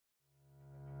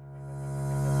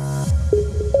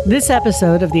This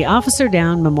episode of the Officer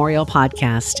Down Memorial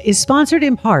Podcast is sponsored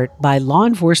in part by Law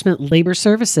Enforcement Labor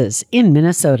Services in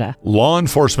Minnesota. Law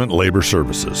Enforcement Labor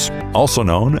Services, also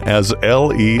known as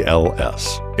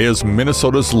LELS, is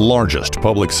Minnesota's largest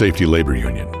public safety labor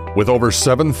union, with over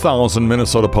 7,000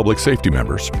 Minnesota public safety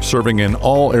members serving in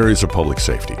all areas of public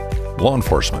safety. Law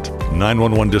enforcement,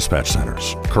 911 dispatch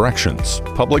centers, corrections,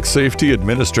 public safety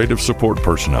administrative support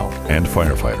personnel, and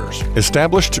firefighters.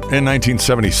 Established in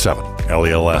 1977,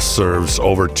 LELS serves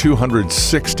over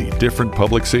 260 different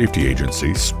public safety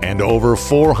agencies and over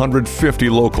 450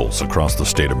 locals across the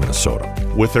state of Minnesota.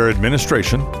 With their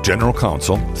administration, general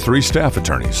counsel, 3 staff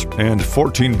attorneys, and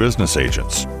 14 business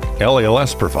agents,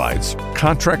 LELS provides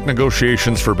contract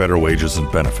negotiations for better wages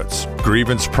and benefits,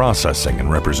 grievance processing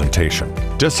and representation,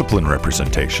 discipline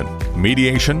representation,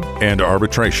 mediation and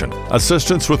arbitration,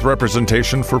 assistance with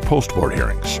representation for post-board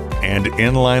hearings, and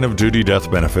in-line of duty death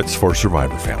benefits for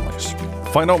survivor families.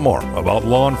 Find out more about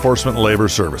law enforcement labor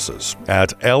services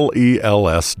at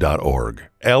lels.org.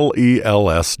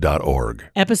 lels.org.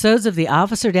 Episodes of the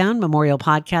Officer Down Memorial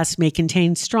Podcast may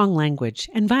contain strong language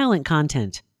and violent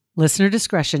content. Listener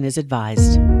discretion is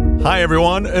advised. Hi,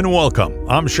 everyone, and welcome.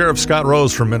 I'm Sheriff Scott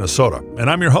Rose from Minnesota, and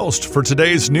I'm your host for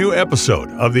today's new episode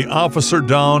of the Officer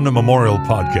Down Memorial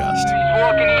Podcast.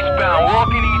 Walking eastbound.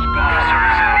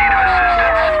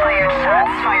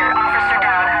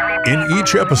 In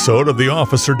each episode of the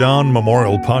Officer Down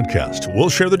Memorial Podcast, we'll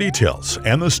share the details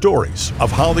and the stories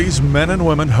of how these men and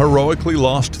women heroically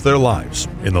lost their lives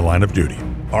in the line of duty.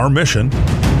 Our mission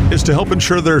is to help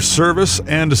ensure their service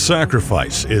and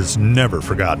sacrifice is never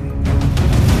forgotten.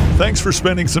 Thanks for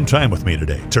spending some time with me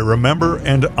today to remember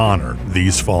and honor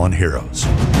these fallen heroes.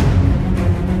 –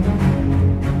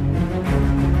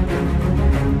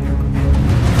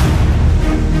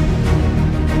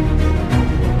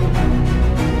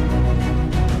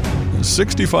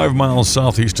 65 miles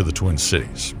southeast of the Twin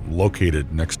Cities,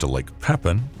 located next to Lake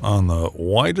Pepin on the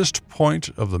widest point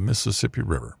of the Mississippi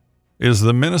River, is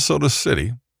the Minnesota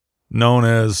city known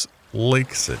as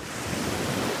Lake City.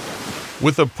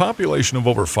 With a population of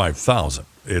over 5,000,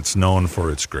 it's known for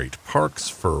its great parks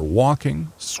for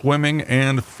walking, swimming,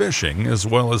 and fishing, as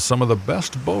well as some of the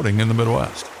best boating in the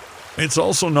Midwest. It's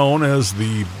also known as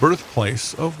the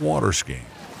birthplace of water skiing.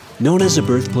 Known as the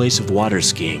birthplace of water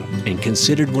skiing and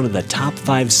considered one of the top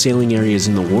 5 sailing areas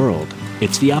in the world,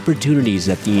 it's the opportunities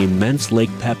that the immense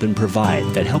Lake Pepin provide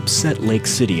that help set Lake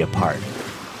City apart.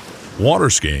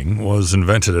 Water skiing was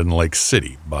invented in Lake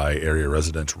City by area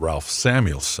resident Ralph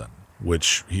Samuelson,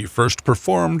 which he first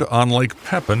performed on Lake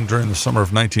Pepin during the summer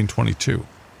of 1922.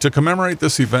 To commemorate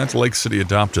this event, Lake City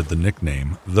adopted the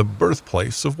nickname the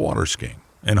birthplace of water skiing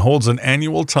and holds an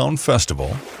annual town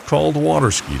festival called Water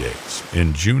Ski Days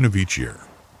in June of each year.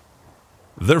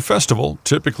 Their festival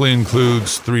typically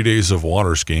includes 3 days of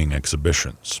water skiing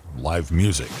exhibitions, live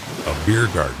music, a beer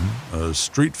garden, a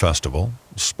street festival,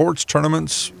 sports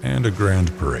tournaments, and a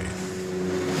grand parade.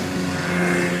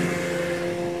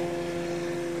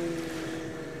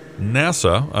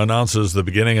 NASA announces the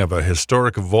beginning of a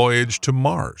historic voyage to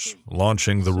Mars,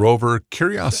 launching the rover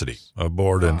Curiosity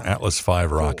aboard an Atlas V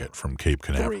rocket from Cape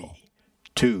Canaveral.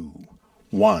 3, 2,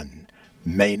 1,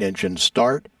 main engine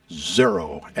start,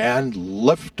 0, and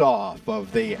liftoff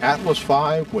of the Atlas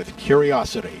V with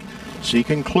Curiosity,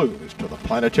 seeking clues to the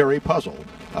planetary puzzle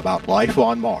about life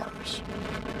on Mars.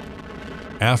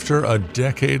 After a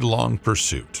decade-long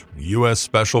pursuit, U.S.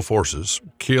 Special Forces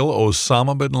kill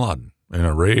Osama bin Laden in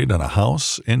a raid on a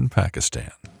house in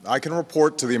Pakistan. I can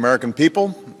report to the American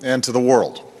people and to the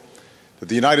world that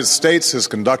the United States has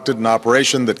conducted an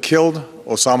operation that killed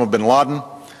Osama bin Laden,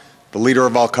 the leader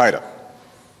of al-Qaeda,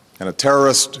 and a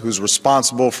terrorist who's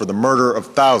responsible for the murder of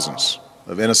thousands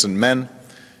of innocent men,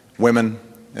 women,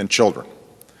 and children.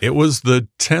 It was the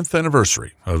 10th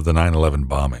anniversary of the 9/11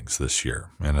 bombings this year,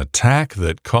 an attack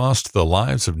that cost the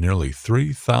lives of nearly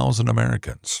 3,000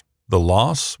 Americans. The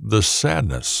loss, the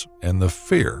sadness, and the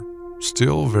fear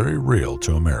still very real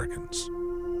to Americans.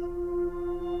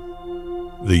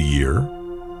 The year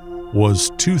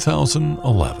was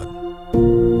 2011.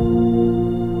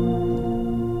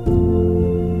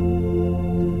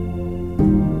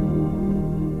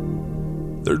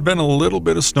 There'd been a little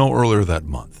bit of snow earlier that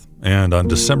month, and on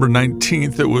December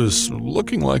 19th, it was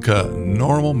looking like a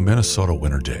normal Minnesota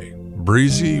winter day,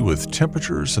 breezy with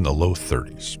temperatures in the low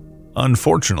 30s.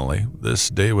 Unfortunately, this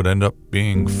day would end up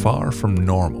being far from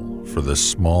normal for this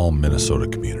small Minnesota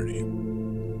community.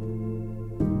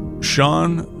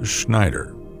 Shawn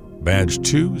Schneider, badge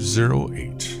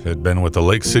 208, had been with the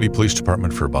Lake City Police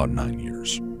Department for about 9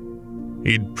 years.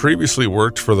 He'd previously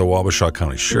worked for the Wabasha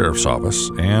County Sheriff's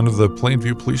Office and the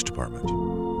Plainview Police Department.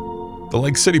 The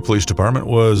Lake City Police Department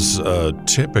was a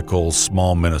typical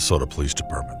small Minnesota police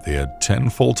department. They had 10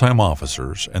 full-time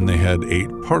officers, and they had 8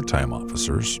 part-time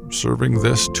officers serving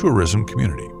this tourism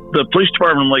community. The police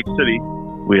department in Lake City,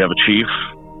 we have a chief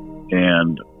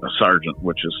and a sergeant,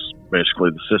 which is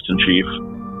basically the assistant chief,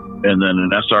 and then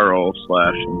an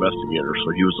SRO/investigator.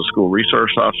 So he was a school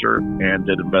resource officer and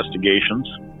did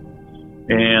investigations.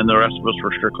 And the rest of us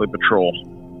were strictly patrol.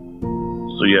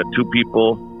 So you had 2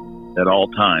 people at all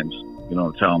times,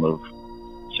 a town of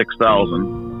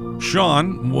 6,000.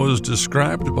 Shawn was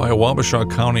described by Wabasha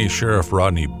County Sheriff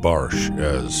Rodney Barsh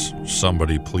as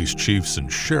somebody police chiefs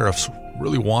and sheriffs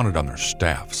really wanted on their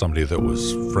staff, somebody that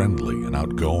was friendly and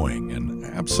outgoing and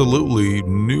absolutely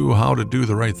knew how to do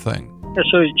the right thing.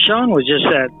 So Shawn was just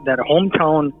that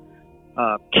hometown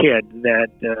kid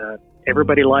that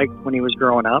everybody liked when he was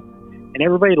growing up, and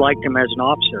everybody liked him as an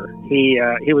officer. He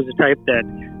was the type that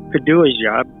could do his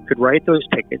job, could write those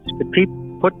tickets, could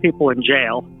put people in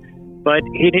jail, but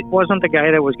he wasn't the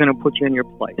guy that was going to put you in your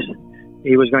place.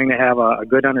 He was going to have a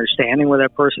good understanding with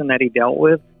that person that he dealt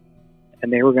with,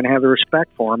 and they were going to have the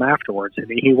respect for him afterwards.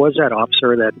 He was that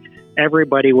officer that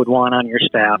everybody would want on your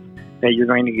staff, that you're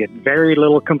going to get very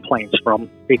little complaints from,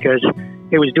 because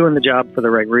he was doing the job for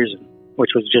the right reason,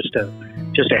 which was just to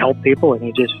help people, and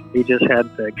he just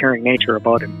had the caring nature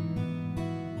about him.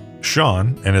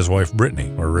 Shawn and his wife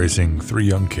Brittany were raising 3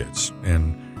 young kids,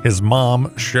 and his mom,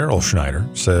 Cheryl Schneider,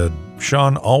 said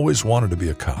Shawn always wanted to be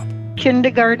a cop.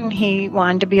 Kindergarten, he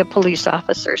wanted to be a police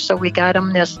officer, so we got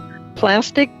him this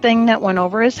plastic thing that went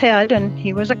over his head, and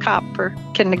he was a cop for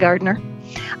kindergartner.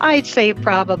 I'd say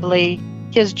probably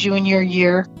his junior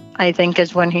year, I think,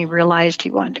 is when he realized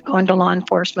he wanted to go into law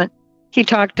enforcement. He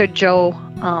talked to Joe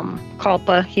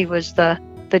Culpa. He was the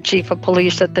chief of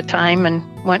police at the time, and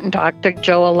went and talked to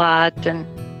Joe a lot. And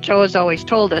Joe has always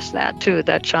told us that, too,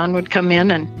 that Shawn would come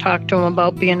in and talk to him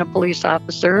about being a police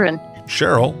officer. And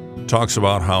Cheryl talks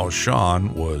about how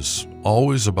Shawn was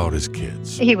always about his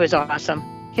kids. He was awesome.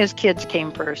 His kids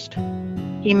came first.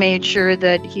 He made sure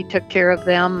that he took care of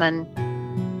them and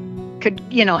could,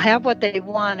 have what they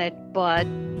wanted, but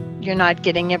you're not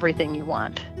getting everything you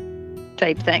want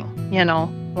type thing.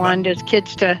 Wanted his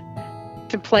kids to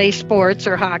play sports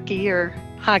or hockey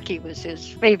was his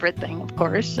favorite thing, of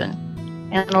course, and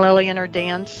Lily and her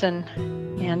dance and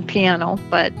piano.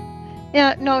 But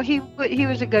yeah, no, he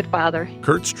was a good father.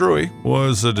 Kurt Struy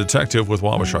was a detective with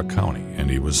Wabasha County, and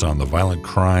he was on the Violent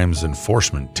Crimes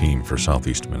Enforcement Team for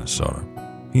Southeast Minnesota.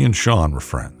 He and Shawn were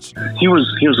friends. He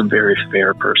was a very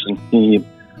fair person. He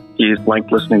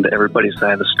liked listening to everybody's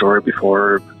side of the story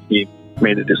before he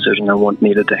made a decision on what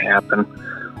needed to happen.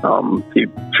 He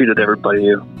treated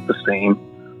everybody the same,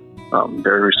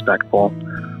 very respectful,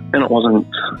 and it wasn't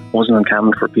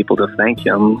uncommon for people to thank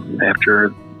him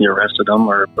after he arrested them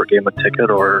or gave him a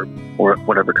ticket or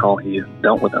whatever call he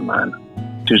dealt with them on.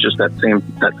 He was just that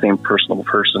same personal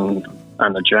person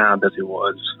on the job as he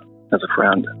was as a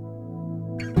friend.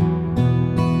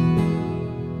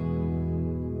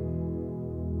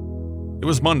 It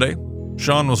was Monday.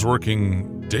 Shawn was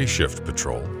working day shift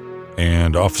patrol,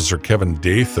 and Officer Kevin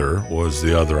Dather was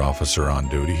the other officer on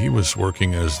duty. He was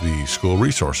working as the school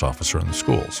resource officer in the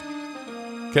schools.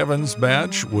 Kevin's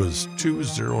badge was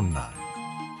 209.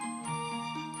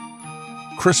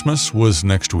 Christmas was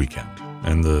next weekend,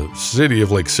 and the city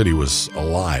of Lake City was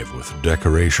alive with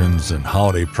decorations and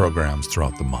holiday programs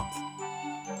throughout the month.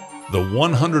 The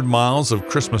 100 miles of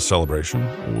Christmas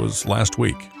celebration was last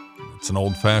week. It's an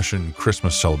old-fashioned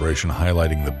Christmas celebration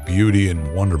highlighting the beauty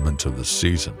and wonderment of the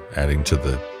season, adding to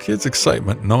the kids'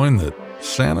 excitement knowing that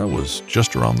Santa was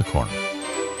just around the corner.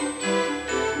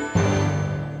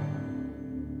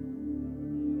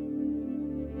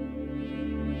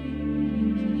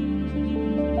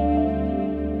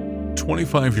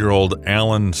 "25-year-old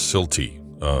Alan Silty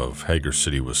of Hager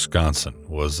City, Wisconsin,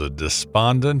 was a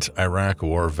despondent Iraq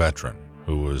War veteran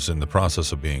who was in the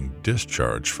process of being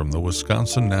discharged from the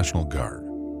Wisconsin National Guard.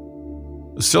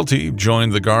 Silty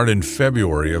joined the Guard in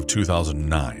February of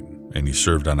 2009, and he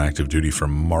served on active duty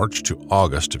from March to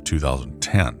August of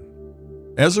 2010.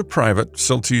 As a private,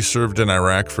 Silty served in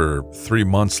Iraq for 3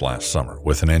 months last summer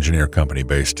with an engineer company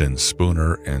based in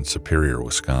Spooner and Superior,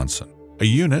 Wisconsin, a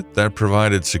unit that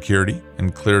provided security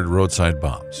and cleared roadside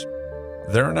bombs.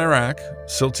 There in Iraq,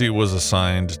 Silty was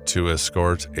assigned to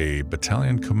escort a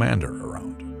battalion commander around.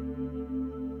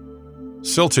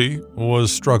 Silty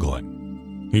was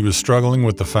struggling. He was struggling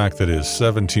with the fact that his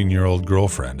 17-year-old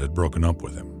girlfriend had broken up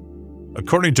with him.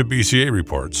 According to BCA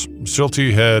reports,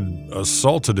 Silty had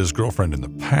assaulted his girlfriend in the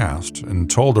past and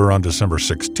told her on December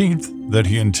 16th that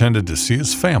he intended to see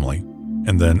his family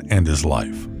and then end his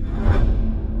life.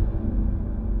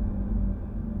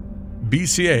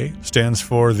 BCA stands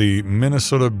for the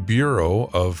Minnesota Bureau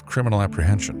of Criminal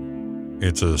Apprehension.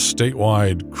 It's a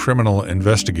statewide criminal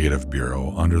investigative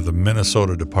bureau under the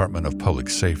Minnesota Department of Public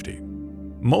Safety.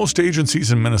 Most agencies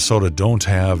in Minnesota don't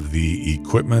have the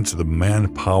equipment, the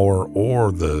manpower,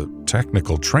 or the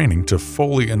technical training to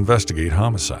fully investigate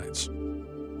homicides.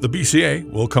 The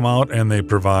BCA will come out and they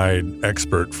provide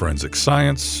expert forensic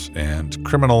science and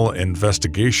criminal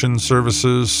investigation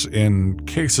services in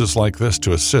cases like this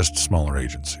to assist smaller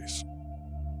agencies.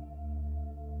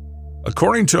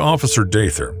 According to Officer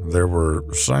Dather, there were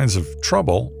signs of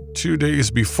trouble 2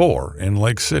 days before in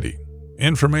Lake City,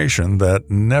 information that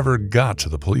never got to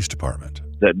the police department.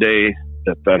 That day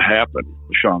that happened,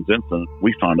 Shawn's incident,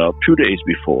 we found out 2 days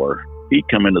before he'd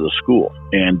come into the school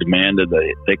and demanded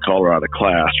that they call her out of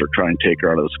class or try and take her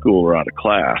out of the school or out of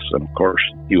class. And of course,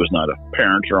 he was not a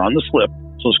parent or on the slip.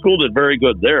 So the school did very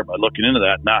good there by looking into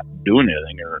that, not doing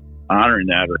anything or honoring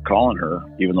that or calling her,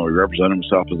 even though he represented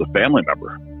himself as a family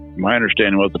member. My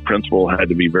understanding was the principal had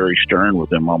to be very stern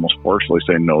with him, almost forcefully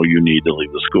saying, no, you need to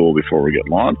leave the school before we get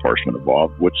law enforcement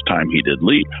involved, which time he did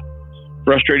leave.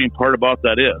 Frustrating part about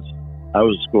that is I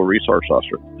was a school resource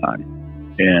officer at the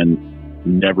time and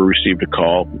never received a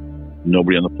call.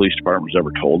 Nobody in the police department was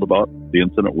ever told about the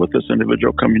incident with this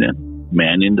individual coming in,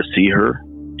 manning to see her,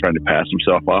 trying to pass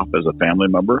himself off as a family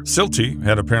member. Silty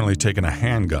had apparently taken a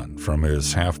handgun from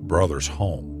his half-brother's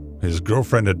home. His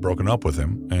girlfriend had broken up with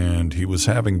him, and he was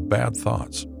having bad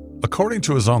thoughts. According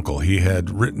to his uncle, he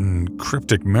had written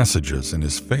cryptic messages in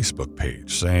his Facebook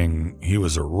page saying he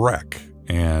was a wreck,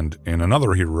 and in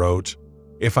another he wrote,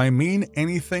 "If I mean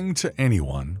anything to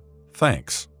anyone,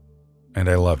 thanks. And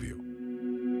I love you."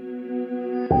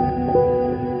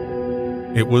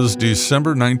 It was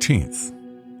December 19th,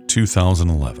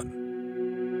 2011.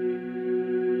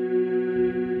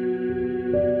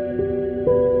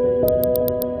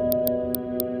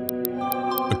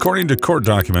 According to court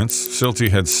documents, Silty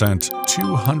had sent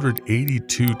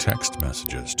 282 text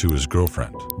messages to his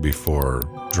girlfriend before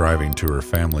driving to her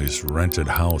family's rented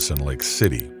house in Lake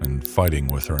City and fighting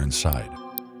with her inside.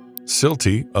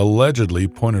 Silty allegedly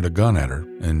pointed a gun at her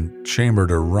and chambered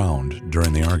a round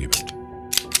during the argument.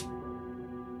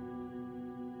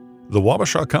 The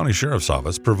Wabasha County Sheriff's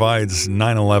Office provides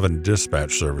 911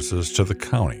 dispatch services to the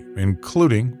county,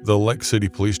 including the Lake City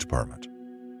Police Department.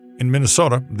 In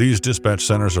Minnesota, these dispatch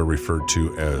centers are referred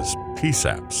to as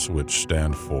PSAPs, which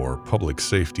stand for Public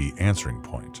Safety Answering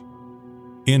Point.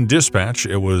 In dispatch,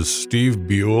 it was Steve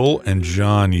Buell and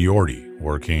John Yordy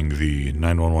working the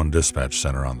 911 dispatch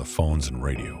center on the phones and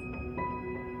radio.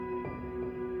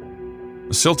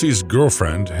 Silty's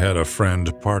girlfriend had a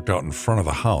friend parked out in front of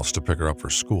the house to pick her up for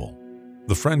school.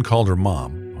 The friend called her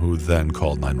mom, who then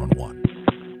called 911.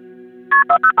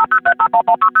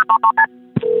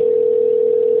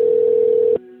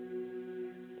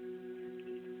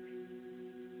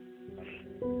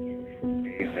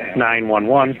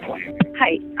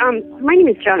 Hi, my name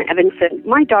is John Evanson.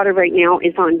 My daughter right now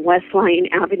is on West Lyon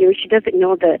Avenue. She doesn't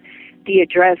know the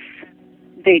address,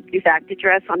 the exact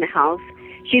address on the house.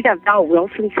 She's at Val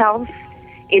Wilson's house,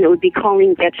 and it would be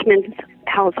Colleen Detchman's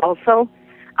house also.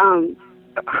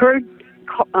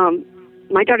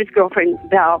 My daughter's girlfriend,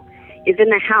 Val, is in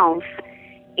the house,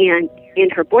 and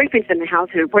her boyfriend's in the house,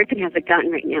 and her boyfriend has a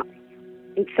gun right now.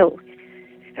 And so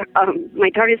my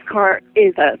daughter's car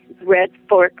is a red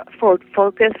Ford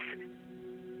Focus.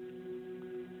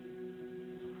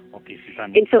 Okay,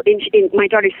 Susan. And so my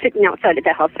daughter's sitting outside of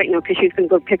the house right now because she's going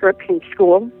to go pick her up from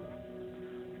school.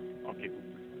 Okay.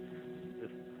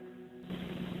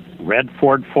 Red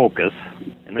Ford Focus.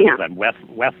 And this is at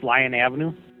West Lyon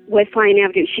Avenue? West Lyon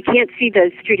Avenue. She can't see the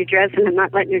street address, and I'm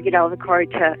not letting her get out of the car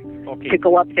to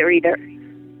go up there either.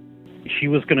 She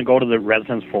was going to go to the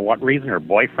residence for what reason? Her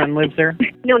boyfriend lives there?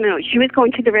 No. She was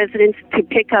going to the residence to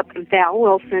pick up Val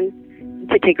Wilson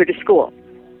to take her to school.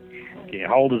 Okay,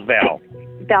 how old is Val?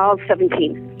 Val's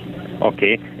 17.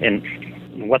 Okay, and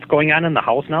what's going on in the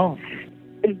house now?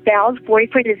 Val's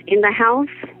boyfriend is in the house,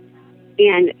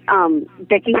 and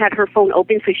Becky had her phone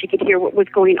open so she could hear what was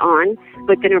going on,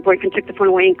 but then her boyfriend took the phone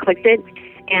away and clicked it,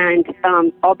 and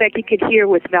all Becky could hear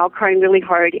was Val crying really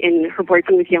hard, and her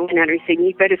boyfriend was yelling at her saying,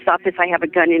 "You better stop this, I have a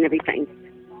gun and everything."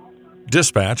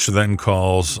 Dispatch then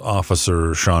calls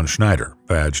Officer Shawn Schneider,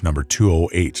 badge number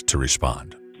 208, to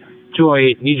respond.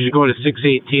 208, need you to go to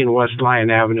 618 West Lyon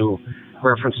Avenue,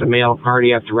 reference a male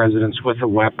party at the residence with a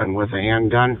weapon, with a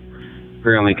handgun.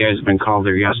 Apparently, guy's been called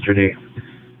there yesterday.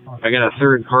 I got a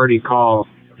third-party call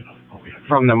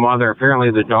from the mother.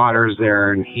 Apparently, the daughter's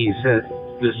there, and he said,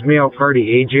 this male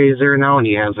party, AJ, is there now, and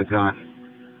he has a gun,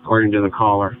 according to the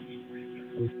caller.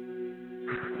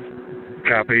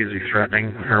 Copy. Is he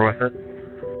threatening her with it?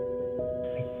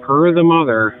 Per the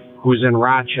mother, who's in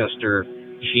Rochester,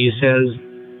 she says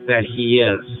that he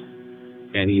is.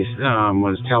 And he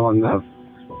was telling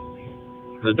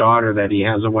the daughter that he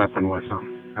has a weapon with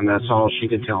him. And that's all she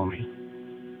could tell me.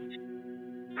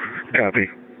 Copy.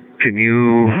 Can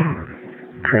you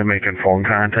try making phone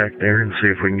contact there and see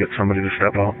if we can get somebody to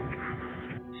step out?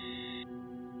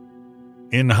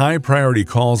 In high-priority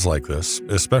calls like this,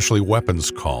 especially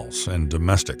weapons calls and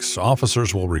domestics,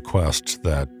 officers will request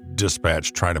that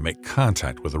dispatch try to make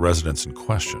contact with the residents in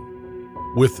question.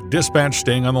 With dispatch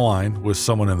staying on the line with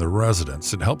someone in the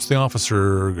residence, it helps the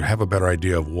officer have a better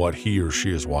idea of what he or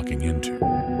she is walking into.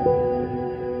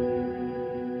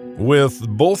 With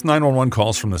both 911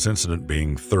 calls from this incident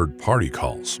being third-party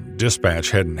calls, dispatch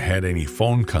hadn't had any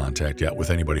phone contact yet with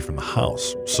anybody from the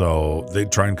house, so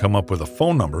they'd try and come up with a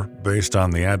phone number based on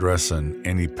the address and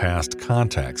any past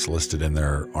contacts listed in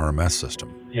their RMS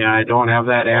system. Yeah, I don't have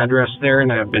that address there,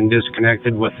 and I've been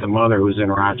disconnected with the mother who's in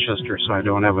Rochester, so I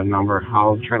don't have a number.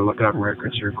 I'll try to look it up in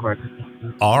records here quick.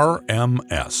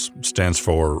 RMS stands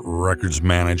for Records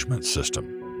Management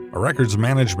System. A records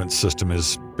management system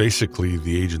is basically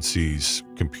the agency's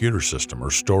computer system or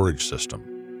storage system.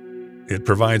 It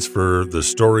provides for the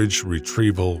storage,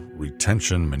 retrieval,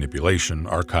 retention, manipulation,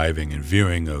 archiving, and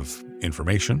viewing of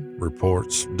information,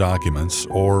 reports, documents,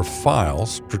 or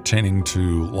files pertaining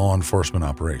to law enforcement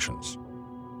operations.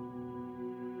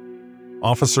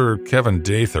 Officer Kevin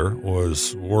Dather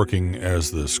was working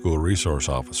as the school resource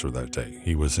officer that day.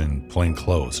 He was in plain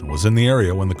clothes and was in the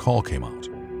area when the call came out.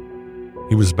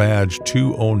 He was badge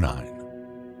 209.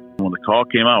 When the call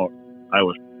came out, I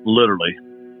was literally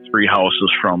 3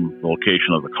 houses from the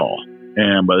location of the call.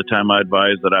 And by the time I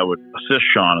advised that I would assist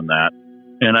Shawn in that,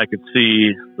 and I could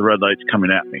see the red lights coming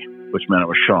at me, which meant it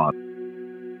was Shawn.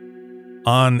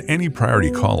 On any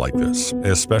priority call like this,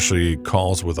 especially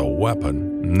calls with a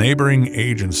weapon, neighboring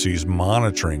agencies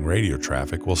monitoring radio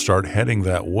traffic will start heading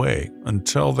that way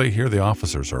until they hear the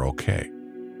officers are okay.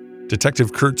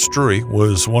 Detective Kurt Struy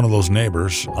was one of those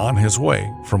neighbors on his way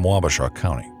from Wabasha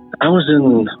County. I was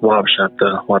in Wabasha,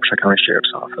 the Wabasha County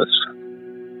Sheriff's Office,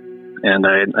 and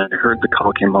I heard the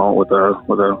call came out with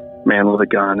a man with a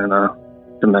gun in a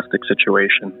domestic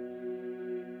situation.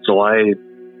 So I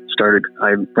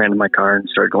ran to my car and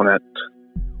started going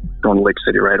to Lake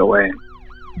City right away.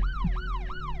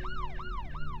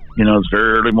 You know, it's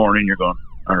very early morning. You're going,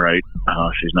 all right,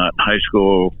 she's not in high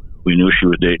school. We knew she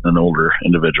was dating an older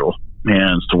individual.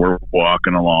 And so we're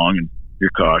walking along, and you're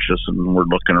cautious, and we're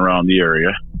looking around the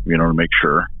area, to make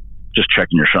sure. Just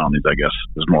checking your surroundings, I guess,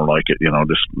 is more like it,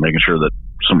 just making sure that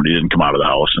somebody didn't come out of the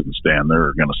house and stand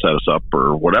there going to set us up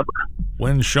or whatever.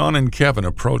 When Shawn and Kevin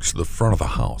approached the front of the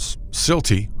house,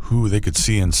 Silty, who they could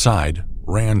see inside,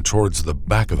 ran towards the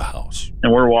back of the house.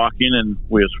 And we're walking, and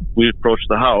we approached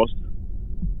the house.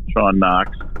 Shawn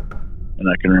knocks, and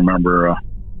I can remember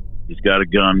he's got a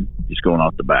gun. He's going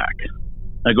out the back.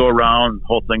 I go around. The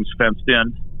whole thing's fenced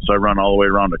in, so I run all the way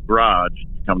around the garage,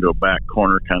 come to a back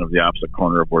corner, kind of the opposite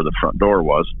corner of where the front door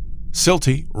was.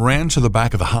 Silty ran to the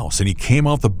back of the house, and he came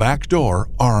out the back door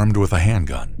armed with a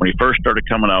handgun. When he first started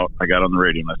coming out, I got on the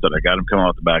radio, and I said, I got him coming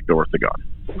out the back door with the gun.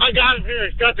 I got him here.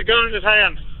 He's got the gun in his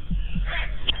hand.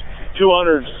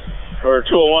 200 or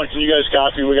 201, can you guys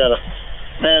copy? We got a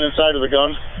man inside of the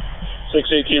gun,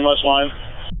 618 West Line.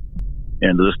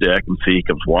 And to this day, I can see he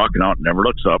comes walking out and never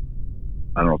looks up.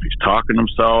 I don't know if he's talking to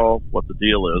himself, what the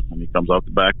deal is, and he comes out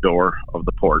the back door of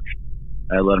the porch.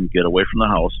 I let him get away from the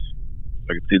house.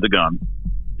 I could see the gun.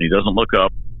 He doesn't look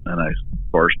up, and I,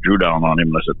 of course, drew down on him,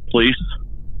 and I said, "Police,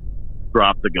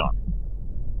 drop the gun."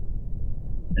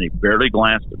 And he barely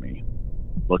glanced at me,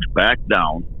 looks back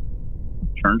down,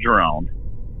 turns around,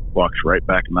 walks right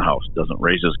back in the house. Doesn't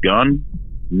raise his gun,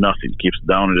 nothing. Keeps it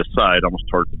down at his side, almost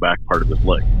towards the back part of his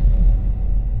leg.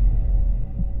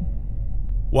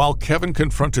 While Kevin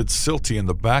confronted Silty in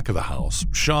the back of the house,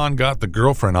 Shawn got the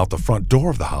girlfriend out the front door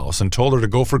of the house and told her to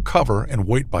go for cover and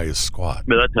wait by his squad.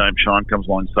 By that time, Shawn comes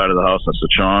alongside of the house. I said,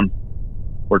 "Shawn,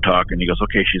 we're talking." He goes,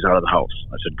 "Okay, she's out of the house."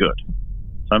 I said, "Good."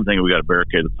 So I'm thinking we got to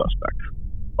barricade the suspect.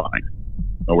 Fine.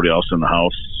 Nobody else in the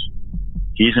house.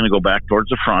 He's going to go back towards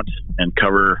the front and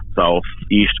cover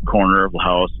southeast corner of the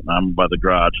house. And I'm by the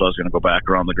garage, so I was going to go back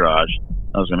around the garage.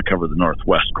 I was going to cover the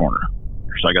northwest corner.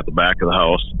 So I got the back of the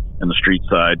house and the street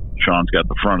side. Shawn's got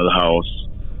the front of the house.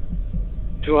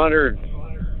 200,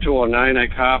 209, I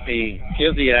copy.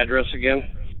 Give the address again.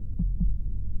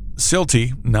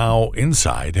 Silty, now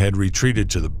inside, had retreated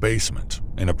to the basement.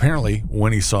 And apparently,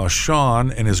 when he saw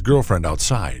Shawn and his girlfriend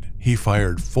outside, he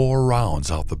fired 4 rounds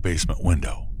out the basement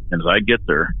window. And as I get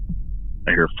there,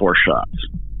 I hear 4 shots.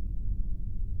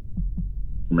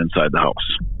 from inside the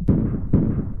house.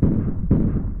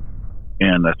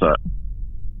 And I thought,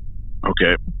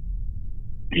 okay,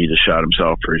 he just shot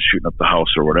himself or he's shooting up the house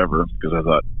or whatever, because I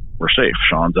thought, we're safe.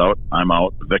 Shawn's out, I'm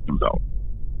out, the victim's out.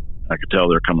 I could tell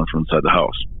they're coming from inside the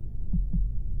house.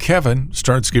 Kevin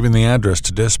starts giving the address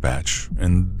to dispatch,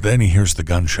 and then he hears the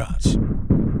gunshots.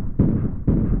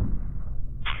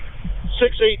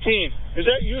 618. Is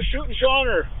that you shooting, Shawn,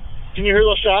 or can you hear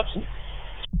those shots?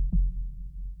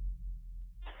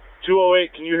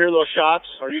 208. Can you hear those shots?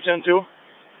 Are you 10-2?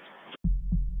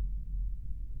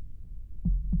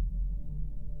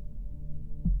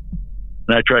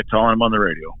 And I tried calling him on the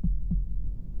radio.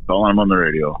 Calling him on the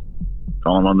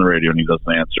radio, and he doesn't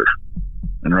answer.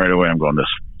 And right away I'm going, this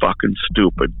fucking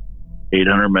stupid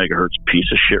 800 megahertz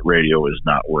piece of shit radio is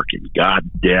not working. God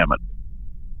damn it.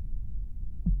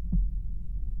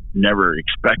 Never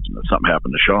expecting that something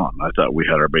happened to Shawn. I thought we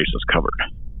had our bases covered.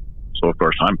 So, of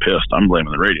course, I'm pissed. I'm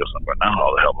blaming the radio. So I'm going, now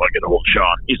how the hell do I get a hold of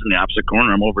Shawn? He's in the opposite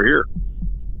corner. I'm over here.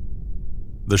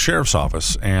 The sheriff's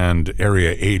office and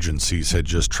area agencies had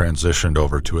just transitioned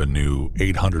over to a new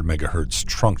 800 megahertz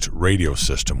trunked radio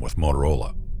system with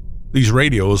Motorola. These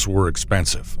radios were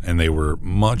expensive, and they were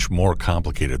much more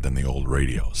complicated than the old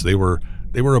radios. They were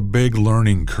a big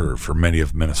learning curve for many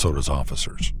of Minnesota's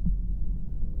officers.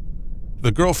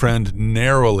 The girlfriend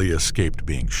narrowly escaped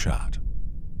being shot.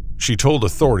 She told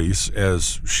authorities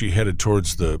as she headed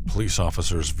towards the police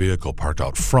officer's vehicle parked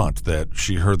out front that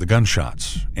she heard the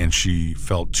gunshots and she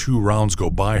felt 2 rounds go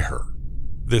by her.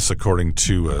 This according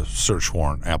to a search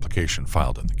warrant application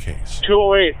filed in the case.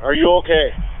 208, are you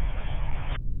okay?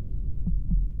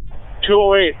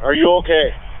 208, are you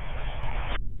okay?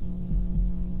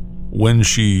 When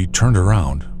she turned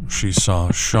around, she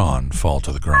saw Shawn fall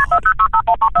to the ground.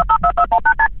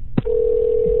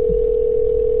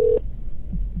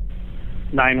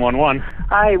 (911)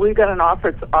 Hi, we've got an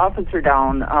officer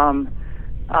down.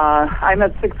 I'm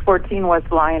at 614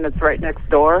 West Lyon. It's right next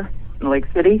door in Lake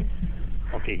City.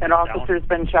 Okay. An officer's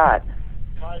been shot.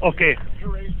 Okay.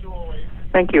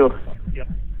 Thank you. Yep.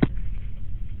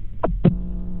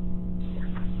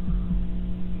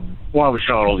 While the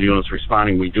shuttle units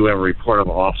responding, we do have a report of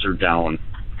an officer down.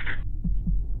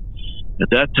 At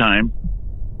that time,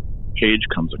 Page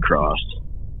comes across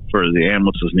for the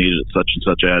ambulance is needed at such and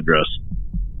such address.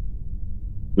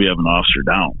 We have an officer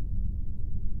down.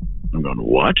 I'm going,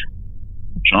 what?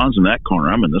 Shawn's in that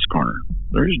corner. I'm in this corner.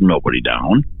 There's nobody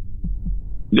down.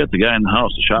 We got the guy in the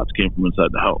house. The shots came from inside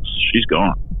the house. She's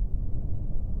gone.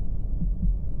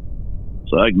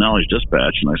 So I acknowledged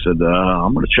dispatch and I said,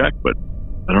 I'm going to check, but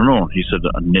I don't know. He said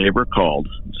a neighbor called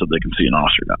and said they can see an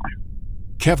officer down.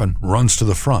 Kevin runs to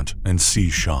the front and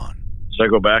sees Shawn. So I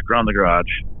go back around the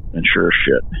garage and sure as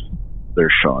shit,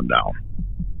 there's Shawn down.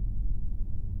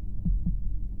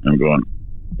 I'm going,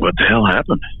 what the hell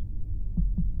happened?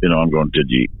 I'm going, did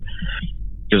you,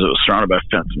 because it was surrounded by a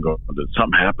fence. I'm going, did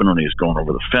something happen when he was going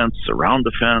over the fence, around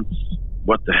the fence?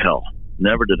 What the hell?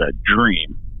 Never did I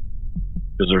dream,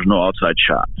 because there's no outside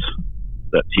shots,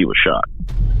 that he was shot.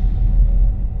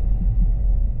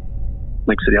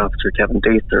 Lake City Officer Kevin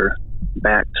Dather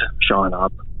backed Shawn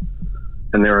up,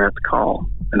 and they were at the call,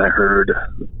 and I heard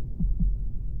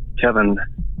Kevin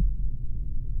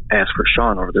ask for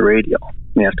Shawn over the radio.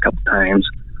 He asked a couple times,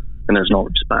 and there's no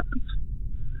response.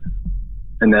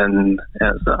 And then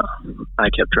as I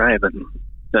kept driving,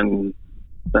 then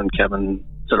Kevin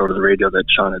said over the radio that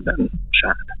Shawn had been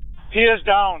shot. He is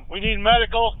down. We need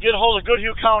medical. Get a hold of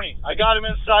Goodhue County. I got him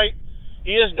in sight.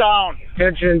 He is down.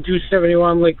 Attention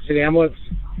 271 Lake City Ambulance.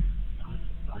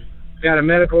 Got a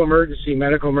medical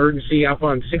emergency up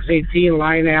on 618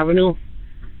 Lyon Avenue.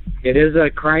 It is a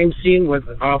crime scene with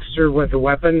an officer with a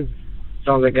weapon.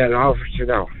 Sounds like got an officer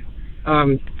down.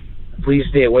 Please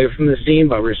stay away from the scene,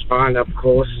 but respond up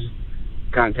close.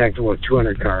 Contact with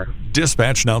 200 car.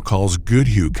 Dispatch now calls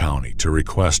Goodhue County to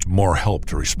request more help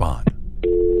to respond.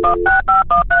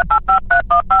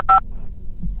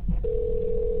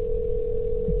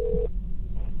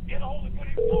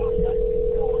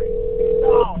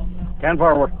 10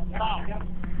 forward.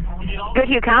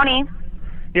 Goodhue County.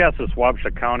 Yes, it's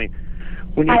Wabasha County.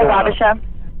 Hi, Wabasha.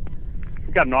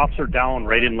 We've got an officer down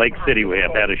right in Lake City. We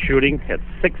have had a shooting at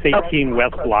 618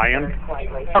 West Lyon.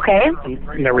 Okay.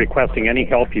 And they're requesting any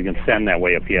help you can send that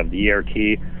way if you have the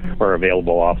ERT or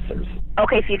available officers.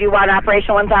 Okay, so you do want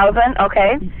Operation 1000?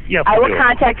 Okay. Yes, I will do.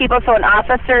 contact people, so an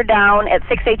officer down at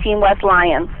 618 West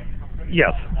Lyons.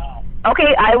 Yes.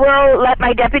 Okay, I will let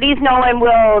my deputies know and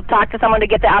we'll talk to someone to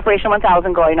get the Operation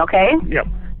 1000 going, okay? Yep.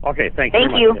 Okay, thank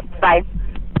you. Bye.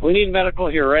 We need medical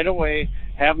here right away.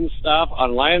 Have them stop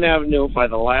on Lyon Avenue by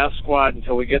the last squad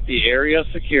until we get the area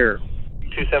secure.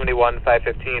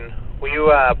 271-515. Will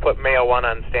you put Mayo 1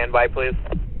 on standby, please?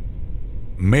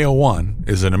 Mayo 1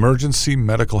 is an emergency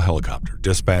medical helicopter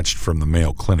dispatched from the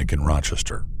Mayo Clinic in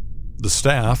Rochester. The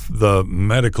staff, the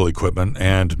medical equipment,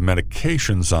 and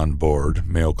medications on board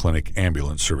Mayo Clinic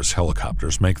ambulance service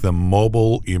helicopters make them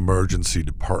mobile emergency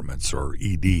departments, or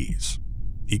EDs,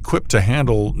 equipped to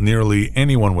handle nearly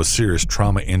anyone with serious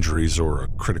trauma injuries or a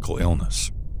critical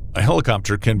illness. A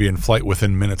helicopter can be in flight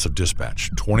within minutes of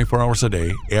dispatch, 24 hours a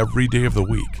day, every day of the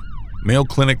week. Mayo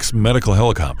Clinic's medical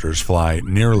helicopters fly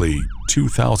nearly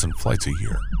 2,000 flights a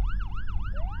year.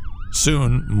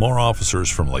 Soon, more officers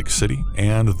from Lake City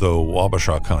and the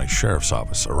Wabasha County Sheriff's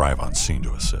Office arrive on scene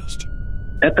to assist.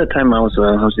 At that time, I was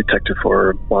a detective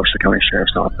for Wabasha County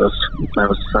Sheriff's Office. I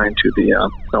was assigned to the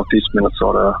Southeast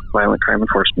Minnesota Violent Crime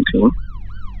Enforcement Team,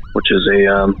 which is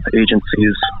a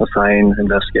agencies assign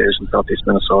investigators in Southeast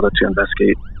Minnesota to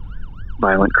investigate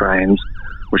violent crimes,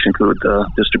 which include the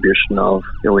distribution of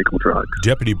illegal drugs.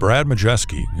 Deputy Brad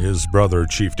Majeski, his brother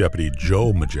Chief Deputy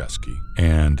Joe Majeski,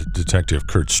 and Detective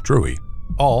Kurt Struey,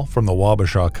 all from the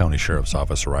Wabasha County Sheriff's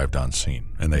Office, arrived on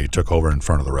scene, and they took over in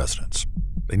front of the residence.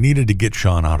 They needed to get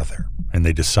Shawn out of there, and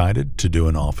they decided to do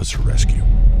an officer rescue.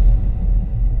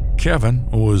 Kevin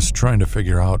was trying to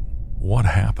figure out what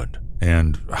happened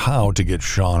and how to get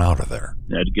Shawn out of there.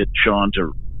 I had to get Shawn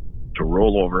to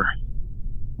roll over,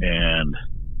 and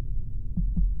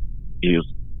he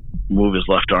move his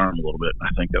left arm a little bit. I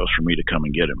think that was for me to come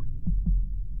and get him.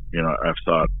 You know, I've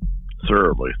thought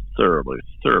thoroughly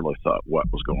thought what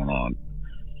was going on.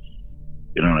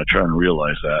 You know, and I try and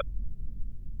realize that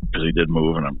because he did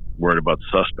move, and I'm worried about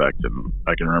the suspect. And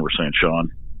I can remember saying,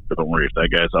 Shawn, don't worry, if that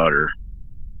guy's out here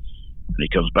and he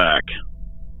comes back,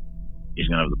 he's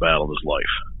going to have the battle of his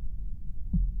life.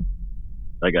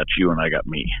 I got you and I got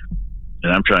me.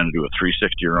 And I'm trying to do a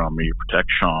 360 around me to protect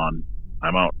Shawn.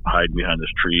 I'm out hiding behind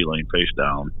this tree, laying face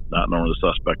down, not knowing where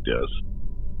the suspect is.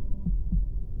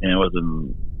 And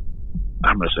within,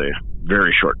 I'm going to say, a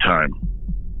very short time,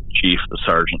 Chief, the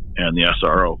sergeant, and the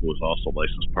SRO, who was also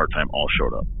licensed part-time, all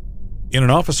showed up. In an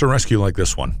officer rescue like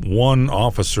this one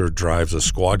officer drives a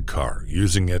squad car,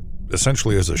 using it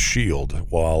essentially as a shield,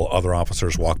 while other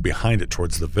officers walk behind it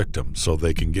towards the victim so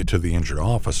they can get to the injured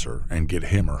officer and get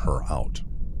him or her out.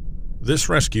 This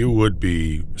rescue would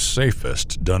be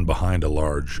safest done behind a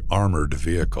large armored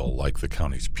vehicle like the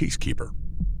county's peacekeeper.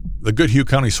 The Goodhue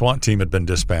County SWAT team had been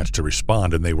dispatched to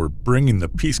respond, and they were bringing the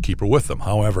peacekeeper with them.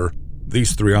 However,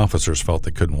 these three officers felt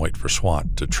they couldn't wait for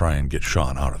SWAT to try and get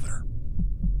Shawn out of there.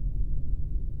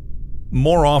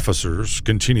 More officers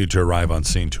continued to arrive on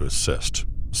scene to assist.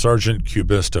 Sergeant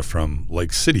Cubista from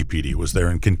Lake City PD was there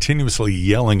and continuously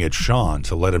yelling at Shawn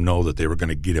to let him know that they were going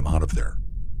to get him out of there.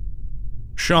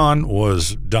 Shawn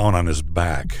was down on his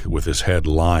back with his head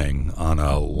lying on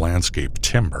a landscaped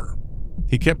timber.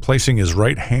 He kept placing his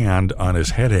right hand on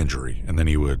his head injury, and then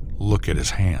he would look at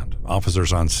his hand.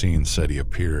 Officers on scene said he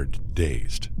appeared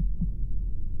dazed.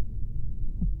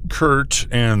 Kurt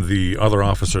and the other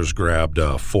officers grabbed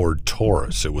a Ford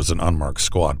Taurus. It was an unmarked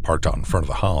squad parked out in front of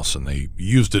the house, and they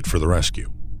used it for the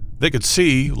rescue. They could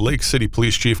see Lake City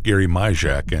Police Chief Gary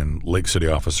Majak and Lake City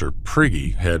Officer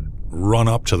Prigge had run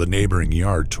up to the neighboring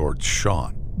yard towards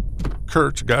Shawn.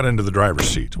 Kurt got into the driver's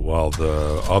seat while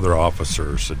the other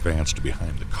officers advanced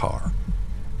behind the car.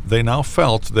 They now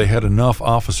felt they had enough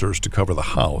officers to cover the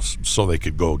house so they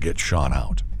could go get Shawn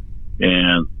out.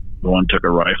 And the one took a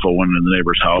rifle, went in the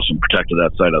neighbor's house, and protected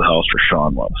that side of the house where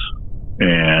Shawn was.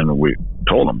 And we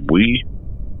told him,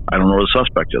 I don't know where the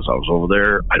suspect is. I was over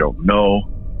there. I don't know.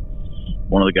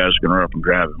 One of the guys was going to run up and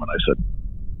grab him, and I said,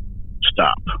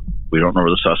 stop. We don't know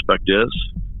where the suspect is.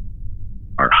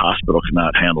 Our hospital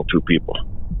cannot handle two people.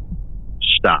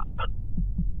 Stop.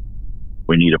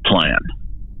 We need a plan.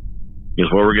 He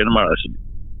goes, well, we're getting him out. I said,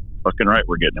 fucking right,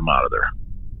 we're getting him out of there.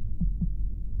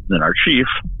 Then our chief,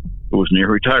 who was near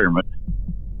retirement,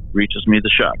 reaches me the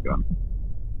shotgun.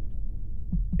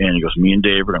 And he goes, me and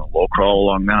Dave are going to low crawl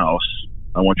along the house.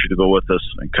 I want you to go with us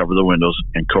and cover the windows.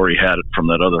 And Corey had it from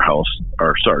that other house,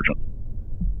 our sergeant.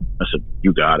 I said,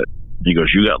 you got it. He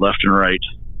goes, you got left and right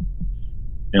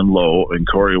and low, and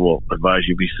Corey will advise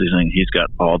you saying he's got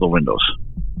all the windows.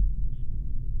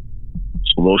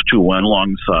 So those two went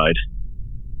along the side,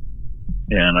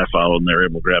 and I followed, and they were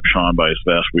able to grab Shawn by his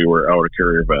vest. We were out of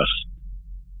carrier vests,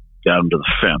 got him to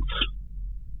the fence,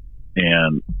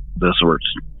 and this is where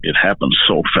it happened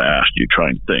so fast, you try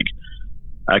and think.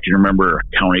 I can remember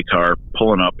a county car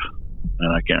pulling up,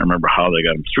 and I can't remember how they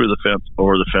got him through the fence,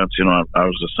 over the fence. You know, I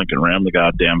was just thinking, ram the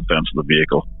goddamn fence of the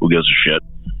vehicle. Who gives a shit?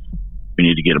 We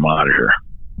need to get him out of here.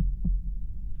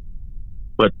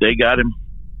 But they got him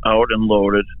out and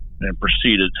loaded, and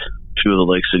proceeded to the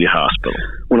Lake City Hospital.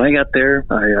 When I got there,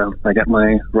 I got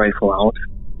my rifle out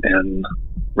and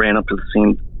ran up to the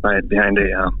scene behind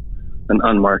an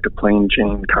unmarked plain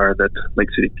Jane car that Lake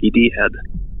City PD had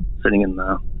sitting in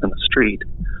the street.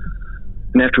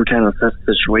 And after we kind of assessed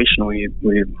the situation, we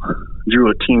drew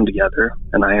a team together,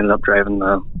 and I ended up driving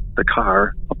the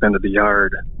car up into the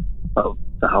yard of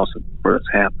the house where this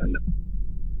happened.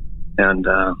 And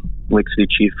Lake City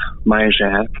Chief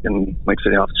Majak and Lake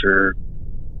City Officer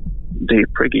Dave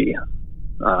Prigge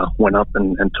went up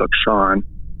and took Shawn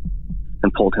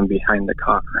and pulled him behind the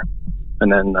car.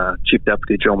 And then Chief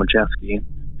Deputy Joe Majeski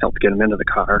helped get him into the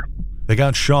car. They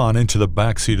got Shawn into the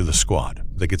back seat of the squad.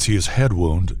 They could see his head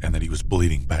wound and that he was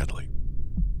bleeding badly.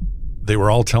 They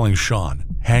were all telling Shawn,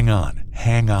 "Hang on,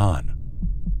 hang on."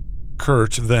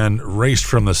 Kurt then raced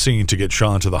from the scene to get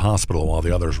Shawn to the hospital while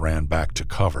the others ran back to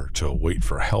cover to wait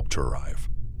for help to arrive.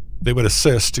 They would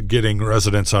assist getting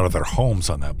residents out of their homes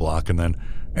on that block and then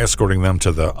escorting them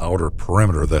to the outer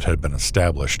perimeter that had been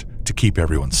established to keep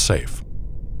everyone safe.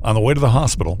 On the way to the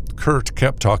hospital, Kurt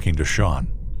kept talking to Shawn.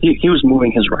 He was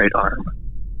moving his right arm.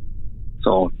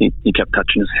 So he kept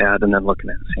touching his head and then looking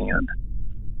at his hand.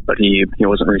 But he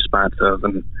wasn't responsive,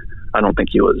 and I don't think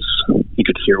he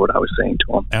could hear what I was saying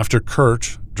to him. After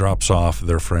Kurt drops off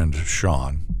their friend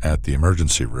Shawn at the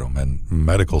emergency room and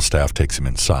medical staff takes him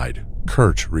inside,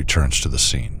 Kurt returns to the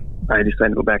scene. I decided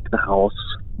to go back to the house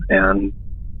and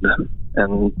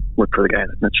look for the guy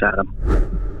that shot him.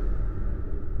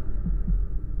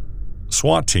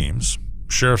 SWAT teams,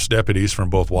 sheriff's deputies from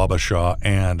both Wabasha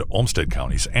and Olmsted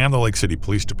counties, and the Lake City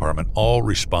Police Department all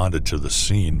responded to the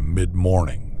scene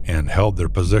mid-morning and held their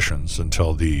positions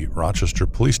until the Rochester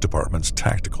Police Department's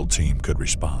tactical team could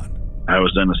respond. I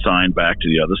was then assigned back to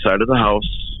the other side of the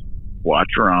house,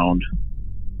 watch around,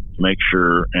 make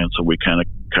sure, and so we kind of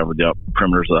covered the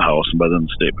perimeters of the house. And by then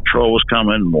the state patrol was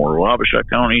coming, more Wabasha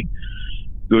County,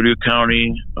 Goodhue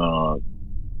County.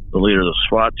 The leader of the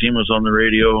SWAT team was on the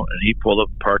radio, and he pulled up,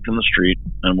 parked in the street,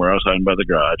 and where I was hiding by the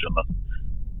garage. And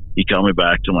he called me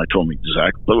back to him. I told him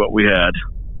exactly what we had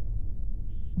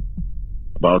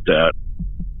about that,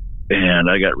 and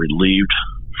I got relieved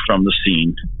from the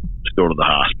scene to go to the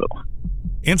hospital.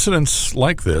 Incidents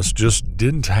like this just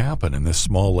didn't happen in this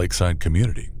small lakeside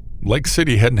community. Lake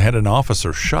City hadn't had an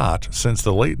officer shot since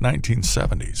the late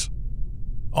 1970s.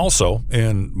 Also,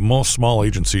 in most small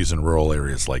agencies in rural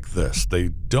areas like this, they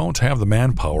don't have the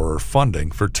manpower or funding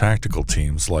for tactical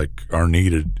teams like are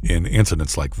needed in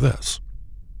incidents like this.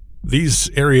 These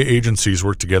area agencies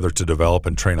work together to develop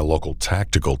and train a local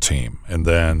tactical team, and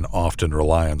then often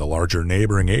rely on the larger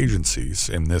neighboring agencies,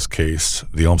 in this case,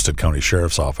 the Olmsted County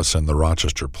Sheriff's Office and the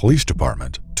Rochester Police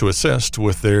Department, to assist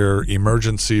with their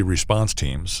emergency response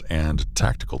teams and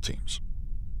tactical teams.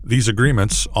 These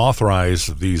agreements authorize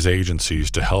these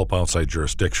agencies to help outside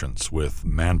jurisdictions with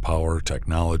manpower,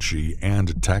 technology,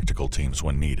 and tactical teams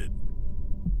when needed.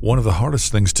 One of the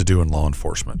hardest things to do in law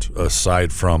enforcement,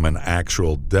 aside from an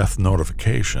actual death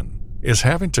notification, is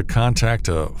having to contact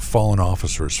a fallen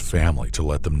officer's family to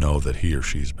let them know that he or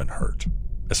she's been hurt,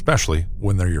 especially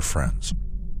when they're your friends.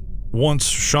 Once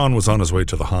Shawn was on his way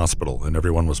to the hospital and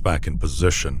everyone was back in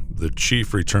position, the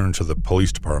chief returned to the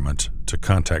police department to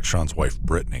contact Shawn's wife,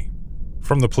 Brittany.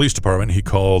 From the police department, he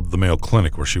called the Mayo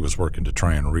Clinic where she was working to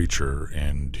try and reach her,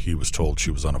 and he was told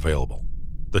she was unavailable.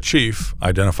 The chief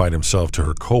identified himself to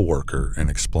her co-worker and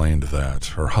explained that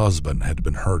her husband had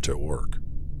been hurt at work.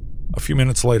 A few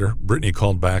minutes later, Brittany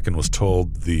called back and was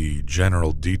told the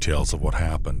general details of what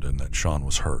happened and that Shawn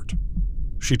was hurt.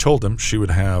 She told him she would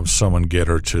have someone get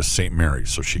her to St. Mary's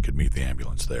so she could meet the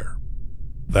ambulance there.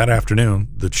 That afternoon,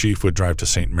 the chief would drive to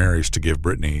St. Mary's to give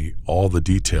Brittany all the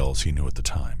details he knew at the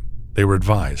time. They were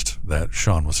advised that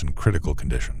Shawn was in critical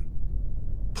condition.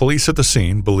 Police at the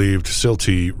scene believed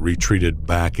Silty retreated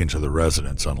back into the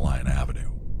residence on Lyon Avenue.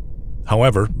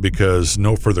 However, because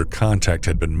no further contact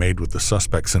had been made with the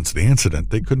suspect since the incident,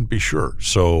 they couldn't be sure,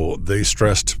 so they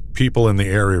stressed people in the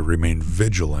area remain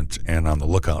vigilant and on the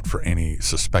lookout for any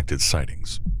suspected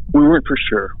sightings. We weren't for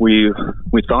sure. We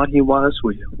thought he was.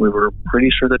 We were pretty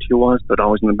sure that he was, but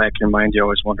always in the back of your mind, you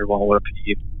always wonder, well, what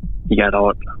if he got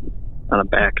out on a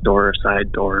back door or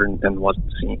side door and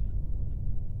wasn't seen?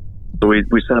 So we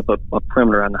set up a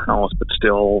perimeter on the house, but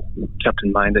still kept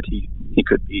in mind that he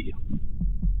could be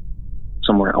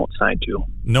somewhere outside too.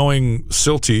 Knowing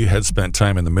Silty had spent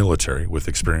time in the military with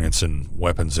experience in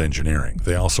weapons engineering,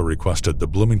 they also requested the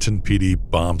Bloomington PD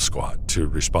Bomb Squad to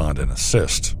respond and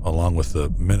assist, along with the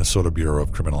Minnesota Bureau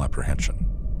of Criminal Apprehension.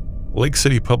 Lake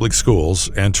City Public Schools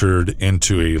entered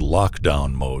into a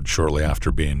lockdown mode shortly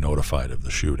after being notified of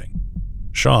the shooting.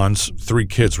 Shawn's 3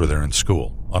 kids were there in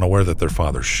school, unaware that their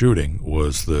father's shooting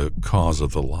was the cause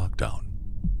of the lockdown.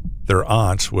 Their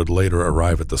aunt would later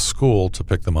arrive at the school to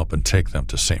pick them up and take them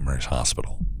to St. Mary's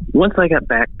Hospital. Once I got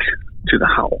back to the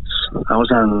house, I was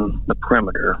on the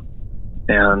perimeter,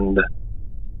 and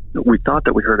we thought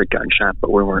that we heard a gunshot,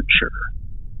 but we weren't sure.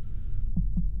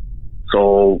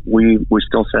 So we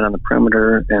still sat on the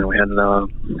perimeter, and we had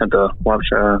the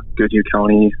Wabasha Goodhue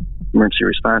County Emergency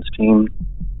Response Team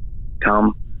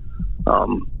come.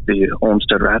 The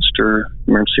Olmsted Rochester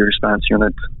Emergency Response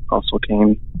Unit also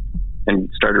came and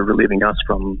started relieving us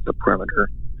from the perimeter.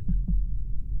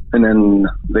 And then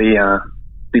they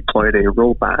deployed a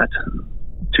robot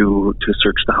to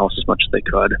search the house as much as they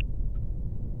could.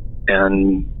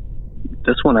 And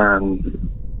this went on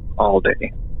all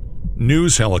day.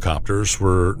 News helicopters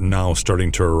were now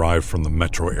starting to arrive from the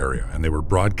metro area, and they were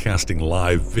broadcasting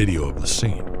live video of the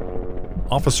scene.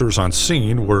 Officers on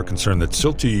scene were concerned that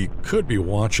Silty could be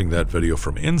watching that video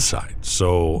from inside,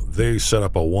 so they set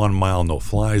up a 1-mile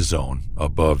no-fly zone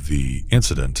above the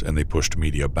incident, and they pushed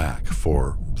media back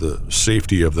for the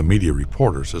safety of the media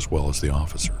reporters as well as the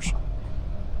officers.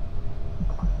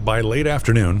 By late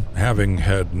afternoon, having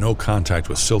had no contact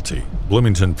with Silty,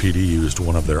 Bloomington PD used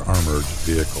one of their armored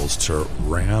vehicles to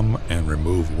ram and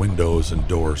remove windows and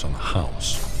doors on the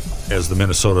house, as the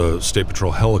Minnesota State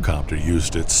Patrol helicopter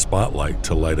used its spotlight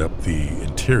to light up the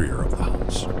interior of the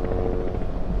house.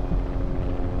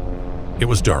 It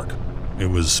was dark. It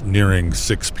was nearing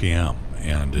 6 p.m.,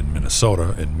 and in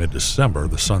Minnesota, in mid-December,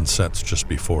 the sun sets just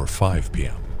before 5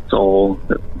 p.m. So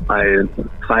by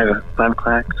 5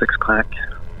 o'clock, 6 o'clock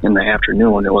in the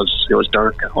afternoon, it was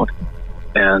dark out,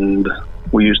 and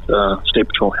we used the State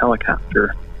Patrol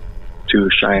helicopter to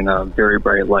shine a very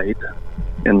bright light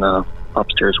in the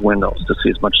upstairs windows to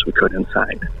see as much as we could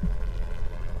inside.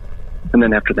 And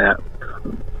then after that,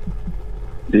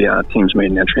 the teams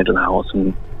made an entry into the house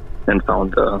and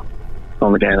found the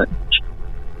guy that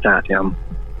shot him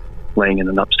laying in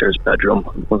an upstairs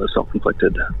bedroom with a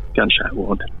self-inflicted gunshot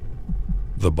wound.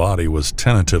 The body was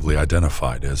tentatively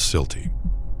identified as Silty.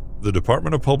 The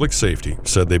Department of Public Safety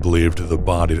said they believed the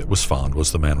body that was found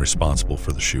was the man responsible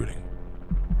for the shooting.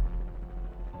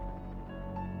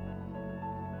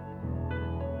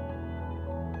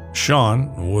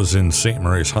 Shawn was in St.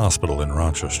 Mary's Hospital in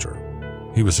Rochester.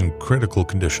 He was in critical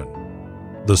condition.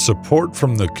 The support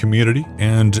from the community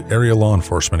and area law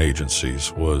enforcement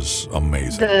agencies was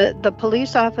amazing. The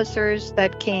police officers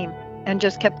that came and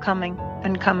just kept coming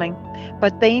and coming,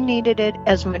 but they needed it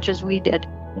as much as we did.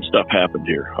 When stuff happened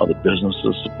here, how the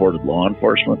businesses supported law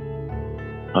enforcement,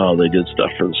 how they did stuff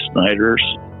for the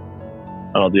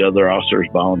Schneiders, how the other officers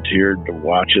volunteered to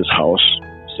watch his house,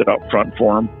 sit out front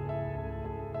for him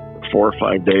for 4 or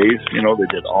 5 days. They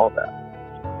did all that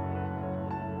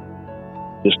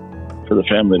just for the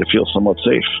family to feel somewhat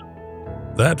safe.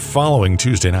 That following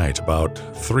Tuesday night, about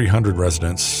 300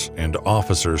 residents and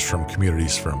officers from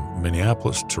communities from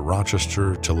Minneapolis to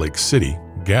Rochester to Lake City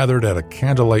gathered at a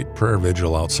candlelight prayer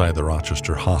vigil outside the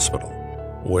Rochester Hospital,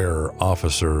 where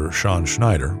Officer Shawn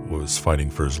Schneider was fighting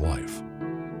for his life.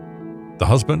 The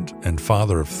husband and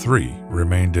father of 3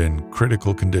 remained in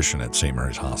critical condition at St.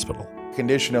 Mary's Hospital.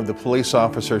 Condition of the police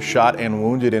officer shot and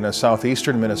wounded in a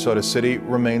southeastern Minnesota city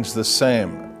remains the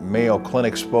same. Mayo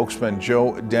Clinic spokesman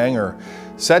Joe Danger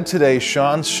said today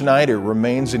Shawn Schneider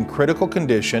remains in critical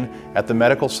condition at the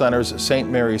medical center's St.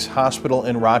 Mary's Hospital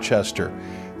in Rochester.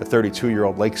 The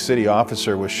 32-year-old Lake City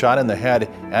officer was shot in the head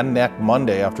and neck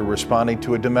Monday after responding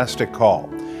to a domestic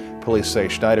call. Police say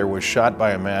Schneider was shot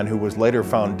by a man who was later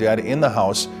found dead in the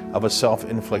house of a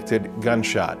self-inflicted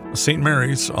gunshot. St.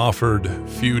 Mary's offered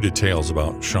few details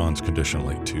about Shawn's condition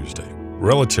late Tuesday.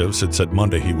 Relatives had said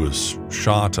Monday he was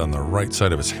shot on the right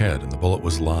side of his head and the bullet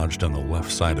was lodged on the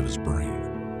left side of his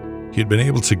brain. He had been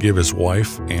able to give his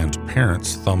wife and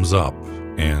parents thumbs up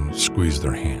and squeeze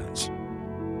their hands.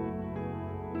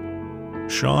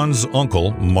 Shawn's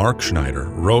uncle, Mark Schneider,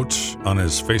 wrote on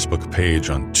his Facebook page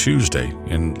on Tuesday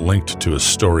and linked to a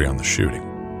story on the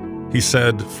shooting. He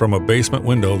said, "From a basement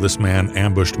window, this man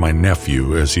ambushed my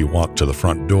nephew as he walked to the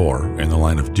front door in the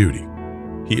line of duty.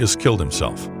 He has killed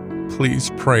himself.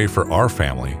 Please pray for our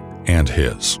family and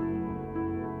his."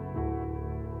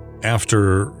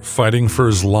 After fighting for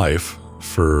his life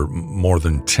for more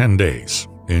than 10 days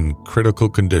in critical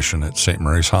condition at St.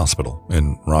 Mary's Hospital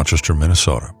in Rochester,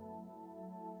 Minnesota,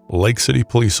 Lake City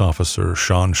police officer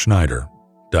Shawn Schneider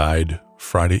died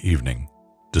Friday evening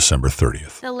December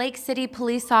 30th. The Lake City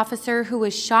police officer who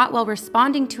was shot while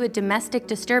responding to a domestic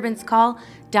disturbance call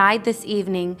died this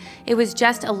evening. It was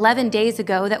just 11 days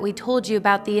ago that we told you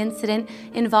about the incident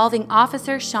involving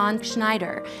Officer Shawn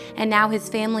Schneider, and now his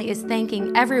family is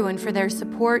thanking everyone for their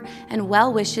support and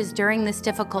well wishes during this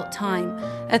difficult time.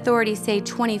 Authorities say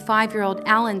 25-year-old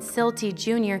Alan Silty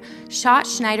Jr. shot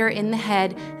Schneider in the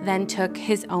head, then took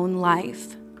his own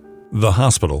life. The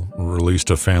hospital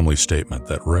released a family statement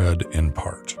that read in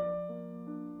part,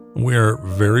 "We are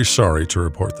very sorry to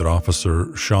report that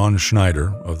Officer Shawn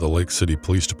Schneider of the Lake City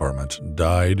Police Department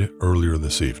died earlier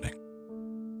this evening.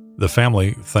 The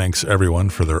family thanks everyone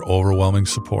for their overwhelming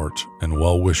support and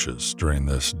well wishes during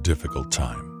this difficult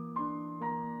time."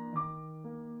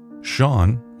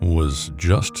 Shawn was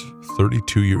just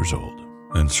 32 years old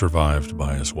and survived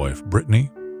by his wife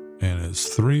Brittany and his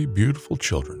 3 beautiful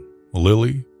children,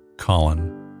 Lily,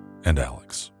 Colin, and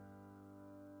Alex.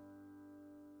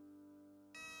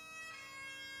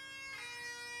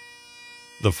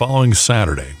 The following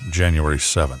Saturday, January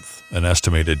 7th, an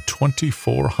estimated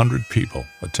 2,400 people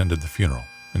attended the funeral,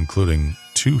 including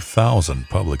 2,000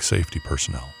 public safety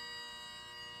personnel.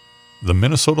 The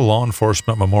Minnesota Law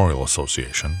Enforcement Memorial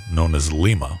Association, known as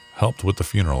LEMA, helped with the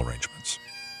funeral arrangements.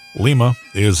 LEMA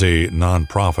is a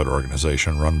nonprofit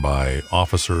organization run by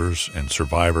officers and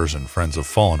survivors and friends of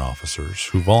fallen officers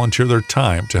who volunteer their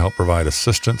time to help provide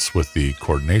assistance with the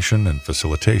coordination and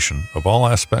facilitation of all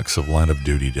aspects of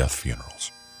line-of-duty death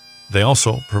funerals. They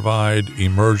also provide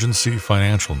emergency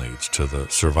financial needs to the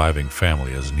surviving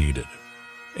family as needed,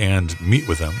 and meet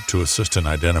with them to assist in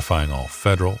identifying all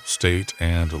federal, state,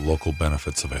 and local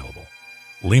benefits available.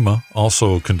 LEMA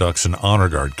also conducts an Honor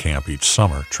Guard camp each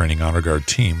summer, training Honor Guard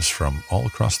teams from all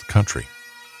across the country.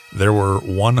 There were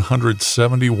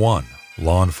 171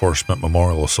 Law Enforcement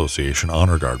Memorial Association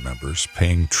Honor Guard members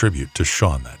paying tribute to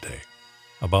Shawn that day.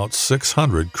 About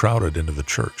 600 crowded into the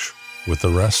church, with the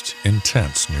rest in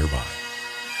tents nearby.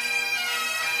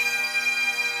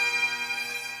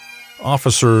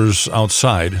 Officers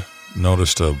outside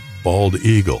noticed a bald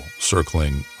eagle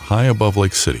circling high above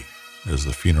Lake City as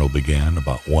the funeral began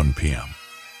about 1 p.m.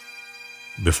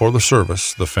 Before the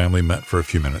service, the family met for a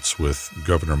few minutes with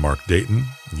Governor Mark Dayton,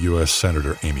 U.S.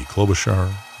 Senator Amy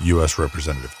Klobuchar, U.S.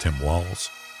 Representative Tim Walz,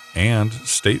 and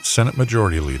State Senate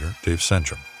Majority Leader Dave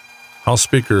Senjum. House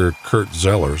Speaker Kurt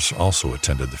Zellers also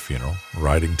attended the funeral,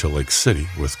 riding to Lake City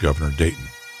with Governor Dayton.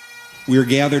 We are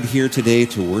gathered here today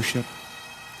to worship,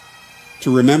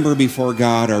 to remember before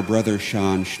God our brother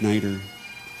Shawn Schneider,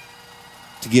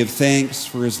 to give thanks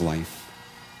for his life,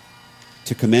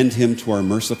 to commend him to our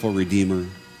merciful Redeemer,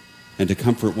 and to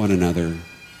comfort one another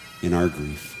in our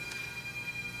grief.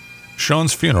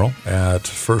 Shawn's funeral at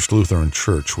First Lutheran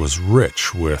Church was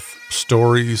rich with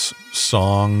stories,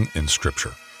 song, and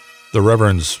scripture. The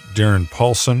Reverends Darren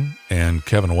Paulson and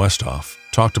Kevin Westhoff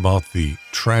talked about the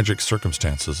tragic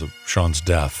circumstances of Shawn's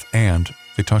death, and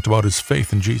they talked about his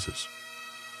faith in Jesus.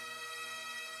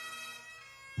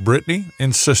 Brittany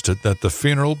insisted that the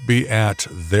funeral be at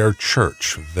their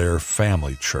church, their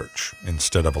family church,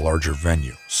 instead of a larger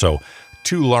venue. So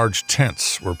 2 large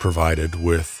tents were provided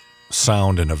with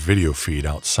sound and a video feed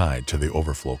outside to the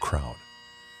overflow crowd.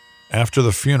 After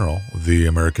the funeral, the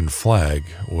American flag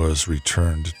was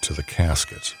returned to the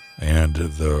casket, and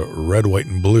the red, white,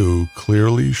 and blue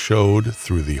clearly showed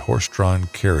through the horse-drawn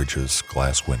carriage's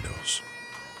glass windows.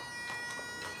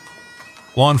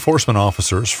 Law enforcement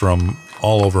officers from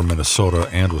all over Minnesota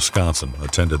and Wisconsin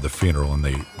attended the funeral, and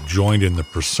they joined in the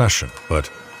procession, but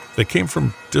they came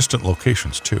from distant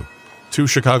locations too. 2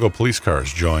 Chicago police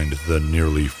cars joined the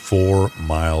nearly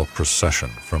 4-mile procession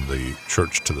from the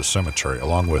church to the cemetery,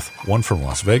 along with one from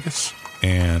Las Vegas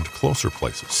and closer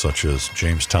places such as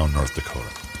Jamestown, North Dakota.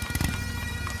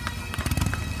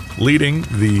 Leading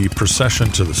the procession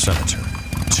to the cemetery,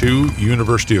 2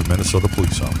 University of Minnesota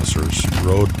police officers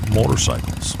rode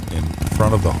motorcycles in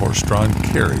front of the horse-drawn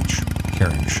carriage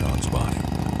carrying Shawn's body.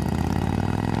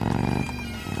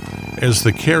 As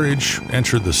the carriage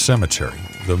entered the cemetery,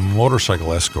 the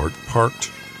motorcycle escort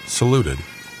parked, saluted,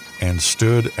 and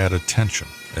stood at attention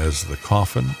as the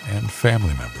coffin and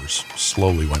family members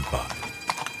slowly went by.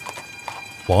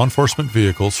 Law enforcement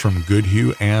vehicles from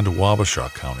Goodhue and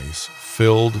Wabasha counties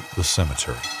filled the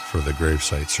cemetery for the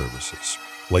gravesite services.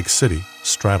 Lake City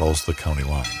straddles the county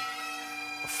line.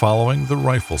 Following the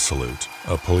rifle salute,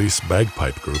 a police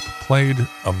bagpipe group played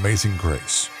Amazing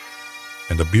Grace,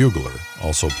 and a bugler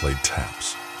also played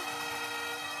taps.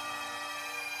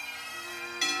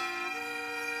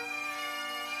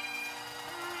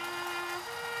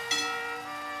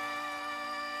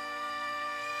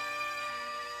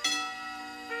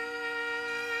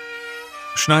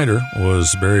 Schneider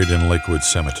was buried in Lakewood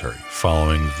Cemetery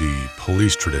following the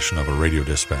police tradition of a radio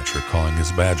dispatcher calling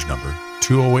his badge number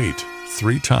 208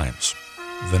 3 times,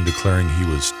 then declaring he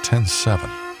was 10-7,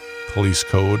 police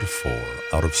code for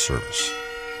out of service.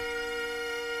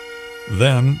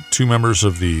 Then, 2 members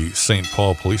of the St.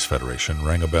 Paul Police Federation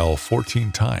rang a bell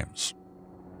 14 times,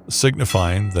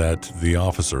 signifying that the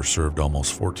officer served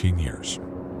almost 14 years,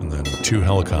 and then 2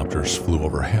 helicopters flew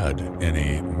overhead in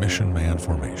a mission man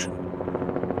formation.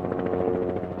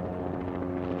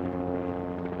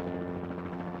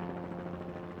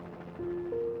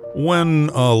 When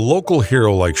a local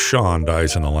hero like Shawn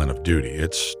dies in the line of duty,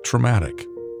 it's traumatic.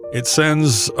 It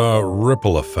sends a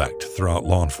ripple effect throughout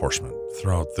law enforcement,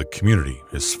 throughout the community,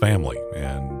 his family,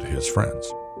 and his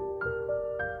friends.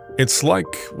 It's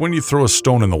like when you throw a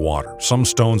stone in the water. Some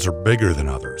stones are bigger than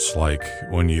others, like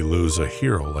when you lose a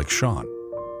hero like Shawn.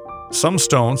 Some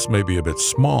stones may be a bit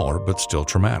smaller, but still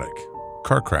traumatic.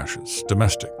 Car crashes,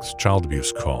 domestics, child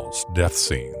abuse calls, death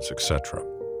scenes, etc.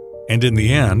 And in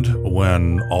the end,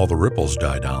 when all the ripples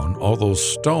die down, all those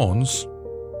stones,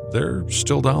 they're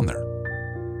still down there.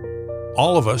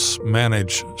 All of us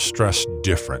manage stress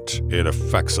different. It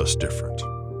affects us different.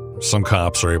 Some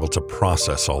cops are able to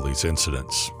process all these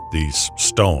incidents, these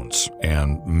stones,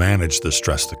 and manage the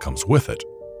stress that comes with it.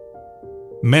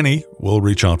 Many will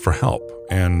reach out for help,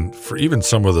 and for even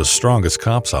some of the strongest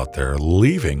cops out there,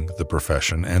 leaving the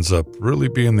profession ends up really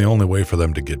being the only way for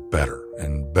them to get better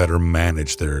and better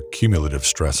manage their cumulative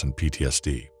stress and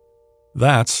PTSD.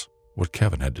 That's what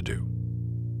Kevin had to do.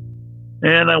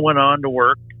 And I went on to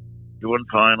work, doing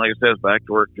fine. Like I said, I was back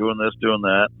to work, doing this, doing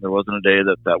that. There wasn't a day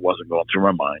that wasn't going through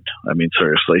my mind. I mean,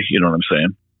 seriously, you know what I'm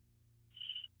saying?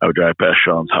 I would drive past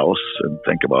Shawn's house and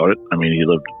think about it. I mean, he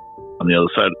lived on the other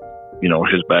side, you know,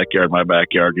 his backyard, my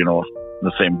backyard, you know, in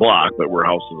the same block, but we're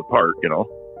houses apart, you know.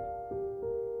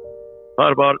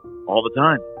 Thought about it all the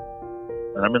time.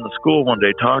 And I'm in the school one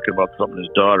day talking about something. His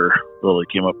daughter, Lily,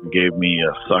 came up and gave me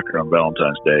a sucker on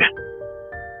Valentine's Day.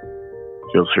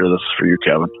 She goes, "Here, this is for you,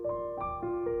 Kevin."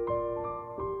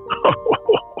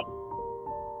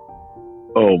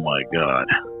 Oh my God.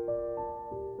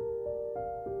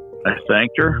 I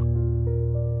thanked her,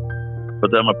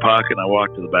 put that in my pocket, and I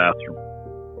walked to the bathroom.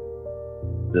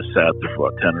 Just sat there for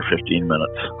about 10 or 15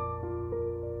 minutes.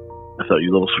 I thought,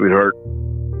 you little sweetheart,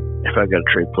 if I got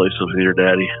to trade places with your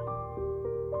daddy,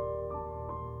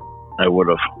 I would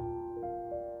have.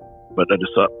 But I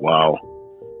just thought, wow,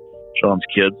 Shawn's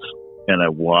kids, and I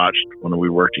watched when we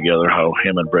worked together how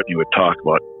him and Brittany would talk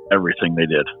about everything they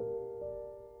did.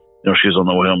 You know, she's on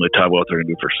the way home, they talk about what they're going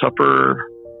to do for supper,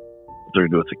 what they're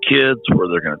going to do with the kids, where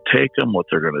they're going to take them, what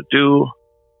they're going to do.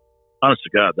 Honest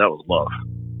to God, that was love.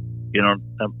 You know,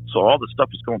 so all this stuff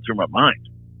is going through my mind.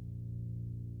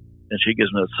 And she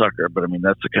gives me that sucker, but I mean,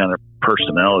 that's the kind of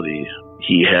personality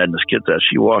he had and his kids had.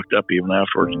 She walked up even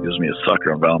afterwards and gives me a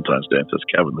sucker on Valentine's Day and says,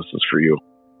 "Kevin, this is for you."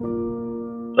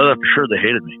 I thought for sure they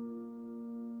hated me.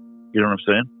 You know what I'm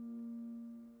saying?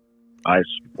 I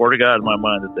swear to God in my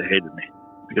mind that they hated me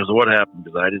because of what happened,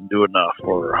 because I didn't do enough,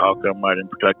 or how come I didn't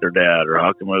protect their dad, or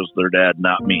how come it was their dad,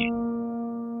 not me.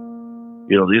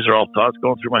 You know, these are all thoughts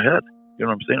going through my head. You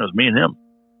know what I'm saying? It was me and him.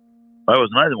 Why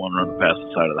wasn't I the one running past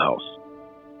the side of the house?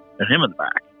 And him in the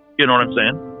back. You know what I'm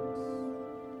saying?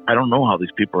 I don't know how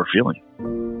these people are feeling.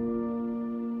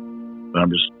 But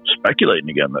I'm just speculating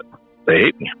again that they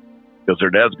hate me because their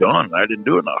dad's gone and I didn't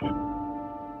do enough.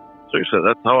 So he said,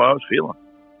 that's how I was feeling.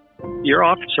 Your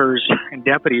officers and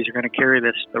deputies are going to carry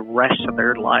this the rest of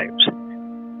their lives.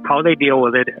 How they deal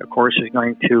with it, of course, is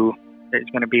going to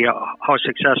be how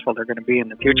successful they're going to be in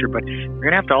the future, but they're going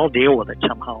to have to all deal with it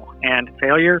somehow. And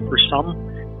failure for some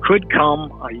could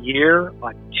come a year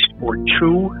or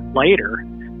two later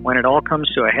when it all comes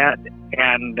to a head.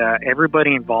 And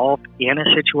everybody involved in a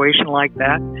situation like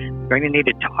that is going to need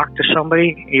to talk to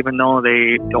somebody, even though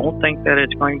they don't think that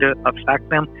it's going to affect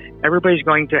them. Everybody's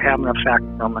going to have an effect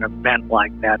from an event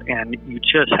like that, and you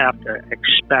just have to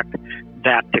expect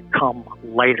that to come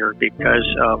later because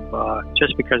of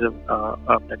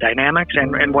the dynamics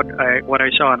and what I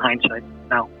saw in hindsight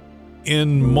now.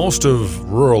 In most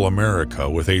of rural America,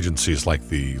 with agencies like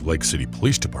the Lake City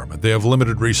Police Department, they have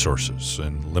limited resources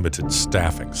and limited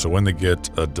staffing. So when they get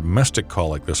a domestic call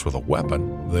like this with a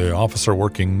weapon, the officer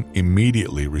working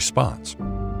immediately responds.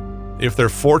 If they're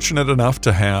fortunate enough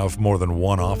to have more than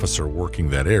one officer working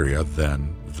that area,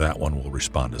 then that one will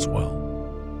respond as well.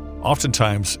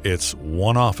 Oftentimes, it's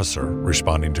one officer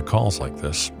responding to calls like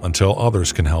this until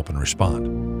others can help and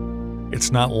respond. It's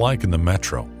not like in the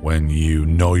metro when you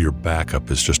know your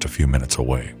backup is just a few minutes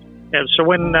away. Yeah, so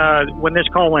when this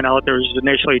call went out, there was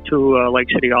initially two Lake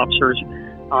City officers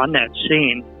on that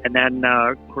scene. And then,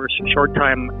 of course, a short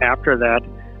time after that,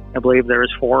 I believe there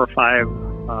was 4 or 5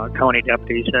 county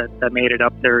deputies that made it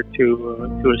up there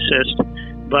to assist.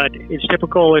 But it's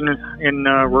typical in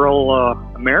rural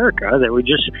America that we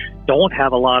just don't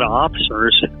have a lot of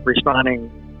officers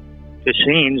responding to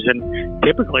scenes, and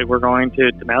typically we're going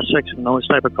to domestics and those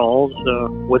type of calls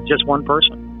with just one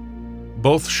person.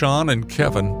 Both Shawn and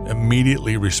Kevin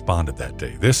immediately responded that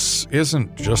day. This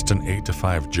isn't just an 8 to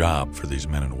 5 job for these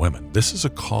men and women. This is a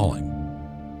calling.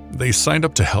 They signed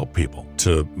up to help people,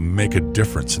 to make a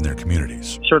difference in their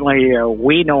communities. Certainly,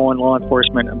 we know in law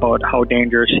enforcement about how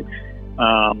dangerous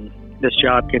this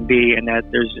job can be, and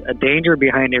that there's a danger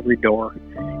behind every door.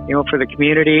 You know, for the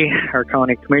community, our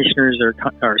county commissioners,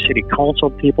 our city council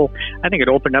people, I think it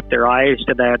opened up their eyes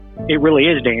to that it really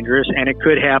is dangerous, and it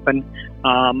could happen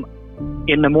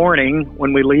in the morning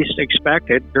when we least expect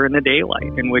it during the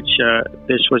daylight, in which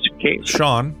this was the case.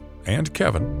 Shawn and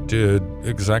Kevin did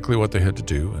exactly what they had to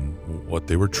do and what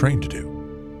they were trained to do.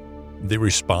 They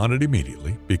responded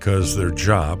immediately because their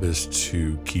job is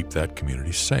to keep that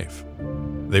community safe.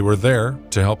 They were there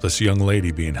to help this young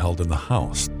lady being held in the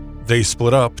house. They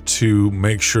split up to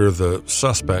make sure the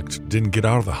suspect didn't get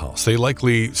out of the house. They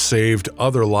likely saved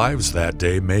other lives that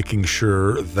day, making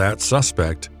sure that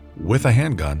suspect with a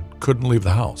handgun couldn't leave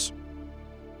the house.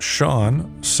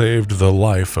 Shawn saved the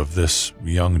life of this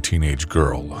young teenage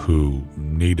girl who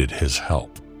needed his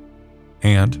help.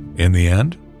 And in the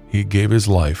end, he gave his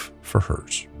life for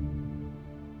hers.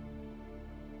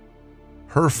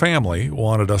 Her family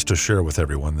wanted us to share with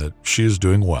everyone that she is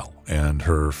doing well, and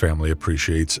her family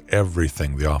appreciates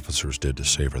everything the officers did to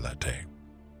save her that day.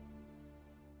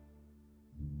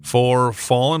 For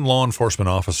fallen law enforcement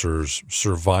officers'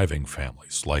 surviving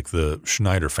families, like the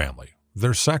Schneider family,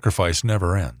 their sacrifice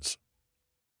never ends.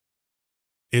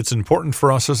 It's important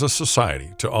for us as a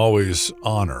society to always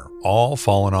honor all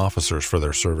fallen officers for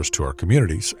their service to our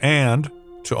communities and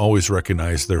to always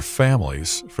recognize their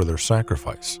families for their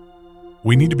sacrifice.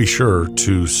 We need to be sure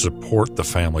to support the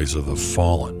families of the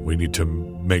fallen. We need to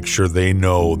make sure they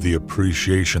know the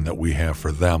appreciation that we have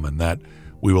for them and that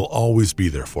we will always be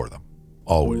there for them.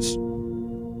 Always.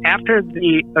 After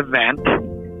the event,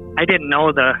 I didn't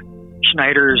know the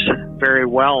Schneiders very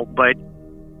well, but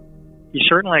you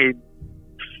certainly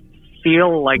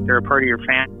feel like they're a part of your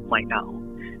family now.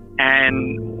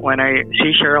 And when I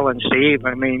see Cheryl and Steve,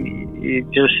 I mean, you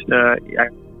just I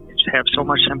just have so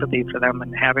much sympathy for them,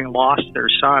 and having lost their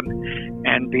son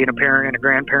and being a parent and a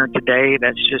grandparent today,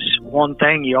 that's just one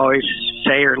thing you always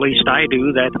say, or at least I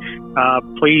do, that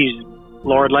please,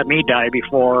 Lord, let me die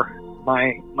before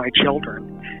my children.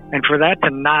 And for that to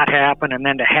not happen, and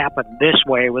then to happen this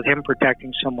way with him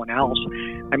protecting someone else,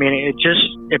 I mean,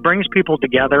 it brings people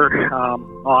together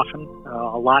often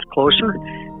a lot closer.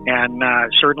 And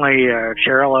certainly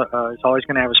Cheryl is always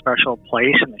going to have a special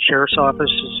place in the sheriff's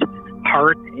office's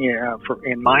heart.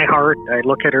 In my heart, I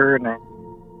look at her and I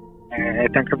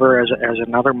think of her as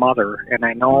another mother. And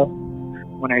I know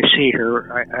when I see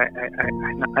her,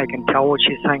 I can tell what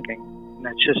she's thinking. And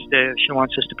it's just she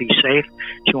wants us to be safe.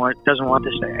 She doesn't want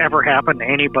this to ever happen to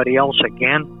anybody else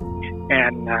again.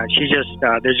 And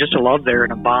there's just a love there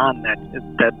and a bond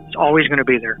that's always going to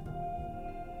be there.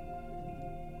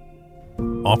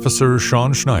 Officer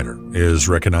Shawn Schneider is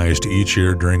recognized each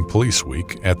year during Police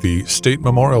Week at the State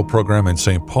Memorial Program in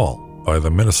St. Paul by the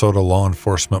Minnesota Law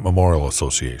Enforcement Memorial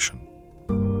Association,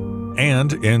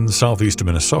 and in Southeast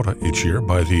Minnesota each year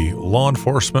by the Law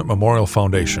Enforcement Memorial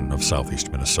Foundation of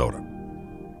Southeast Minnesota.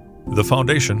 The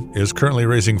foundation is currently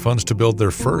raising funds to build their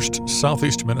first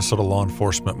Southeast Minnesota Law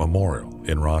Enforcement Memorial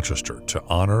in Rochester to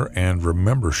honor and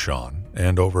remember Shawn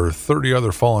and over 30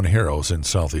 other fallen heroes in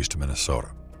Southeast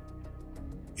Minnesota.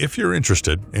 If you're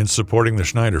interested in supporting the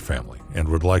Schneider family and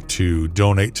would like to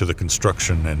donate to the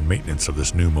construction and maintenance of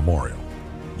this new memorial,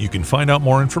 you can find out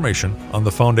more information on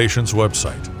the Foundation's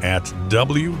website at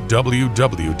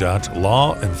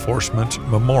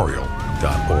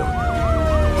www.lawenforcementmemorial.org.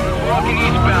 Walking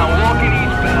eastbound.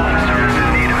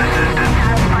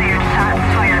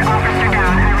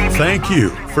 Thank you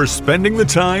for spending the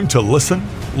time to listen,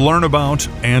 learn about,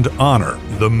 and honor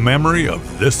the memory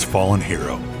of this fallen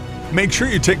hero. Make sure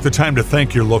you take the time to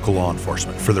thank your local law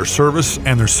enforcement for their service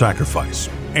and their sacrifice.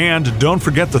 And don't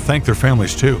forget to thank their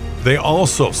families too. They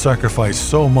also sacrifice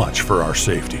so much for our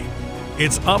safety.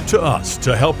 It's up to us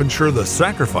to help ensure the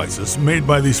sacrifices made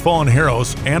by these fallen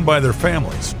heroes and by their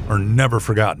families are never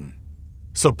forgotten.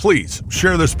 So please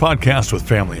share this podcast with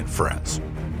family and friends.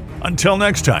 Until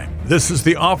next time, this is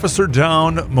the Officer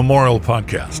Down Memorial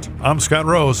Podcast. I'm Scott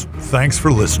Rose. Thanks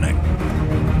for listening.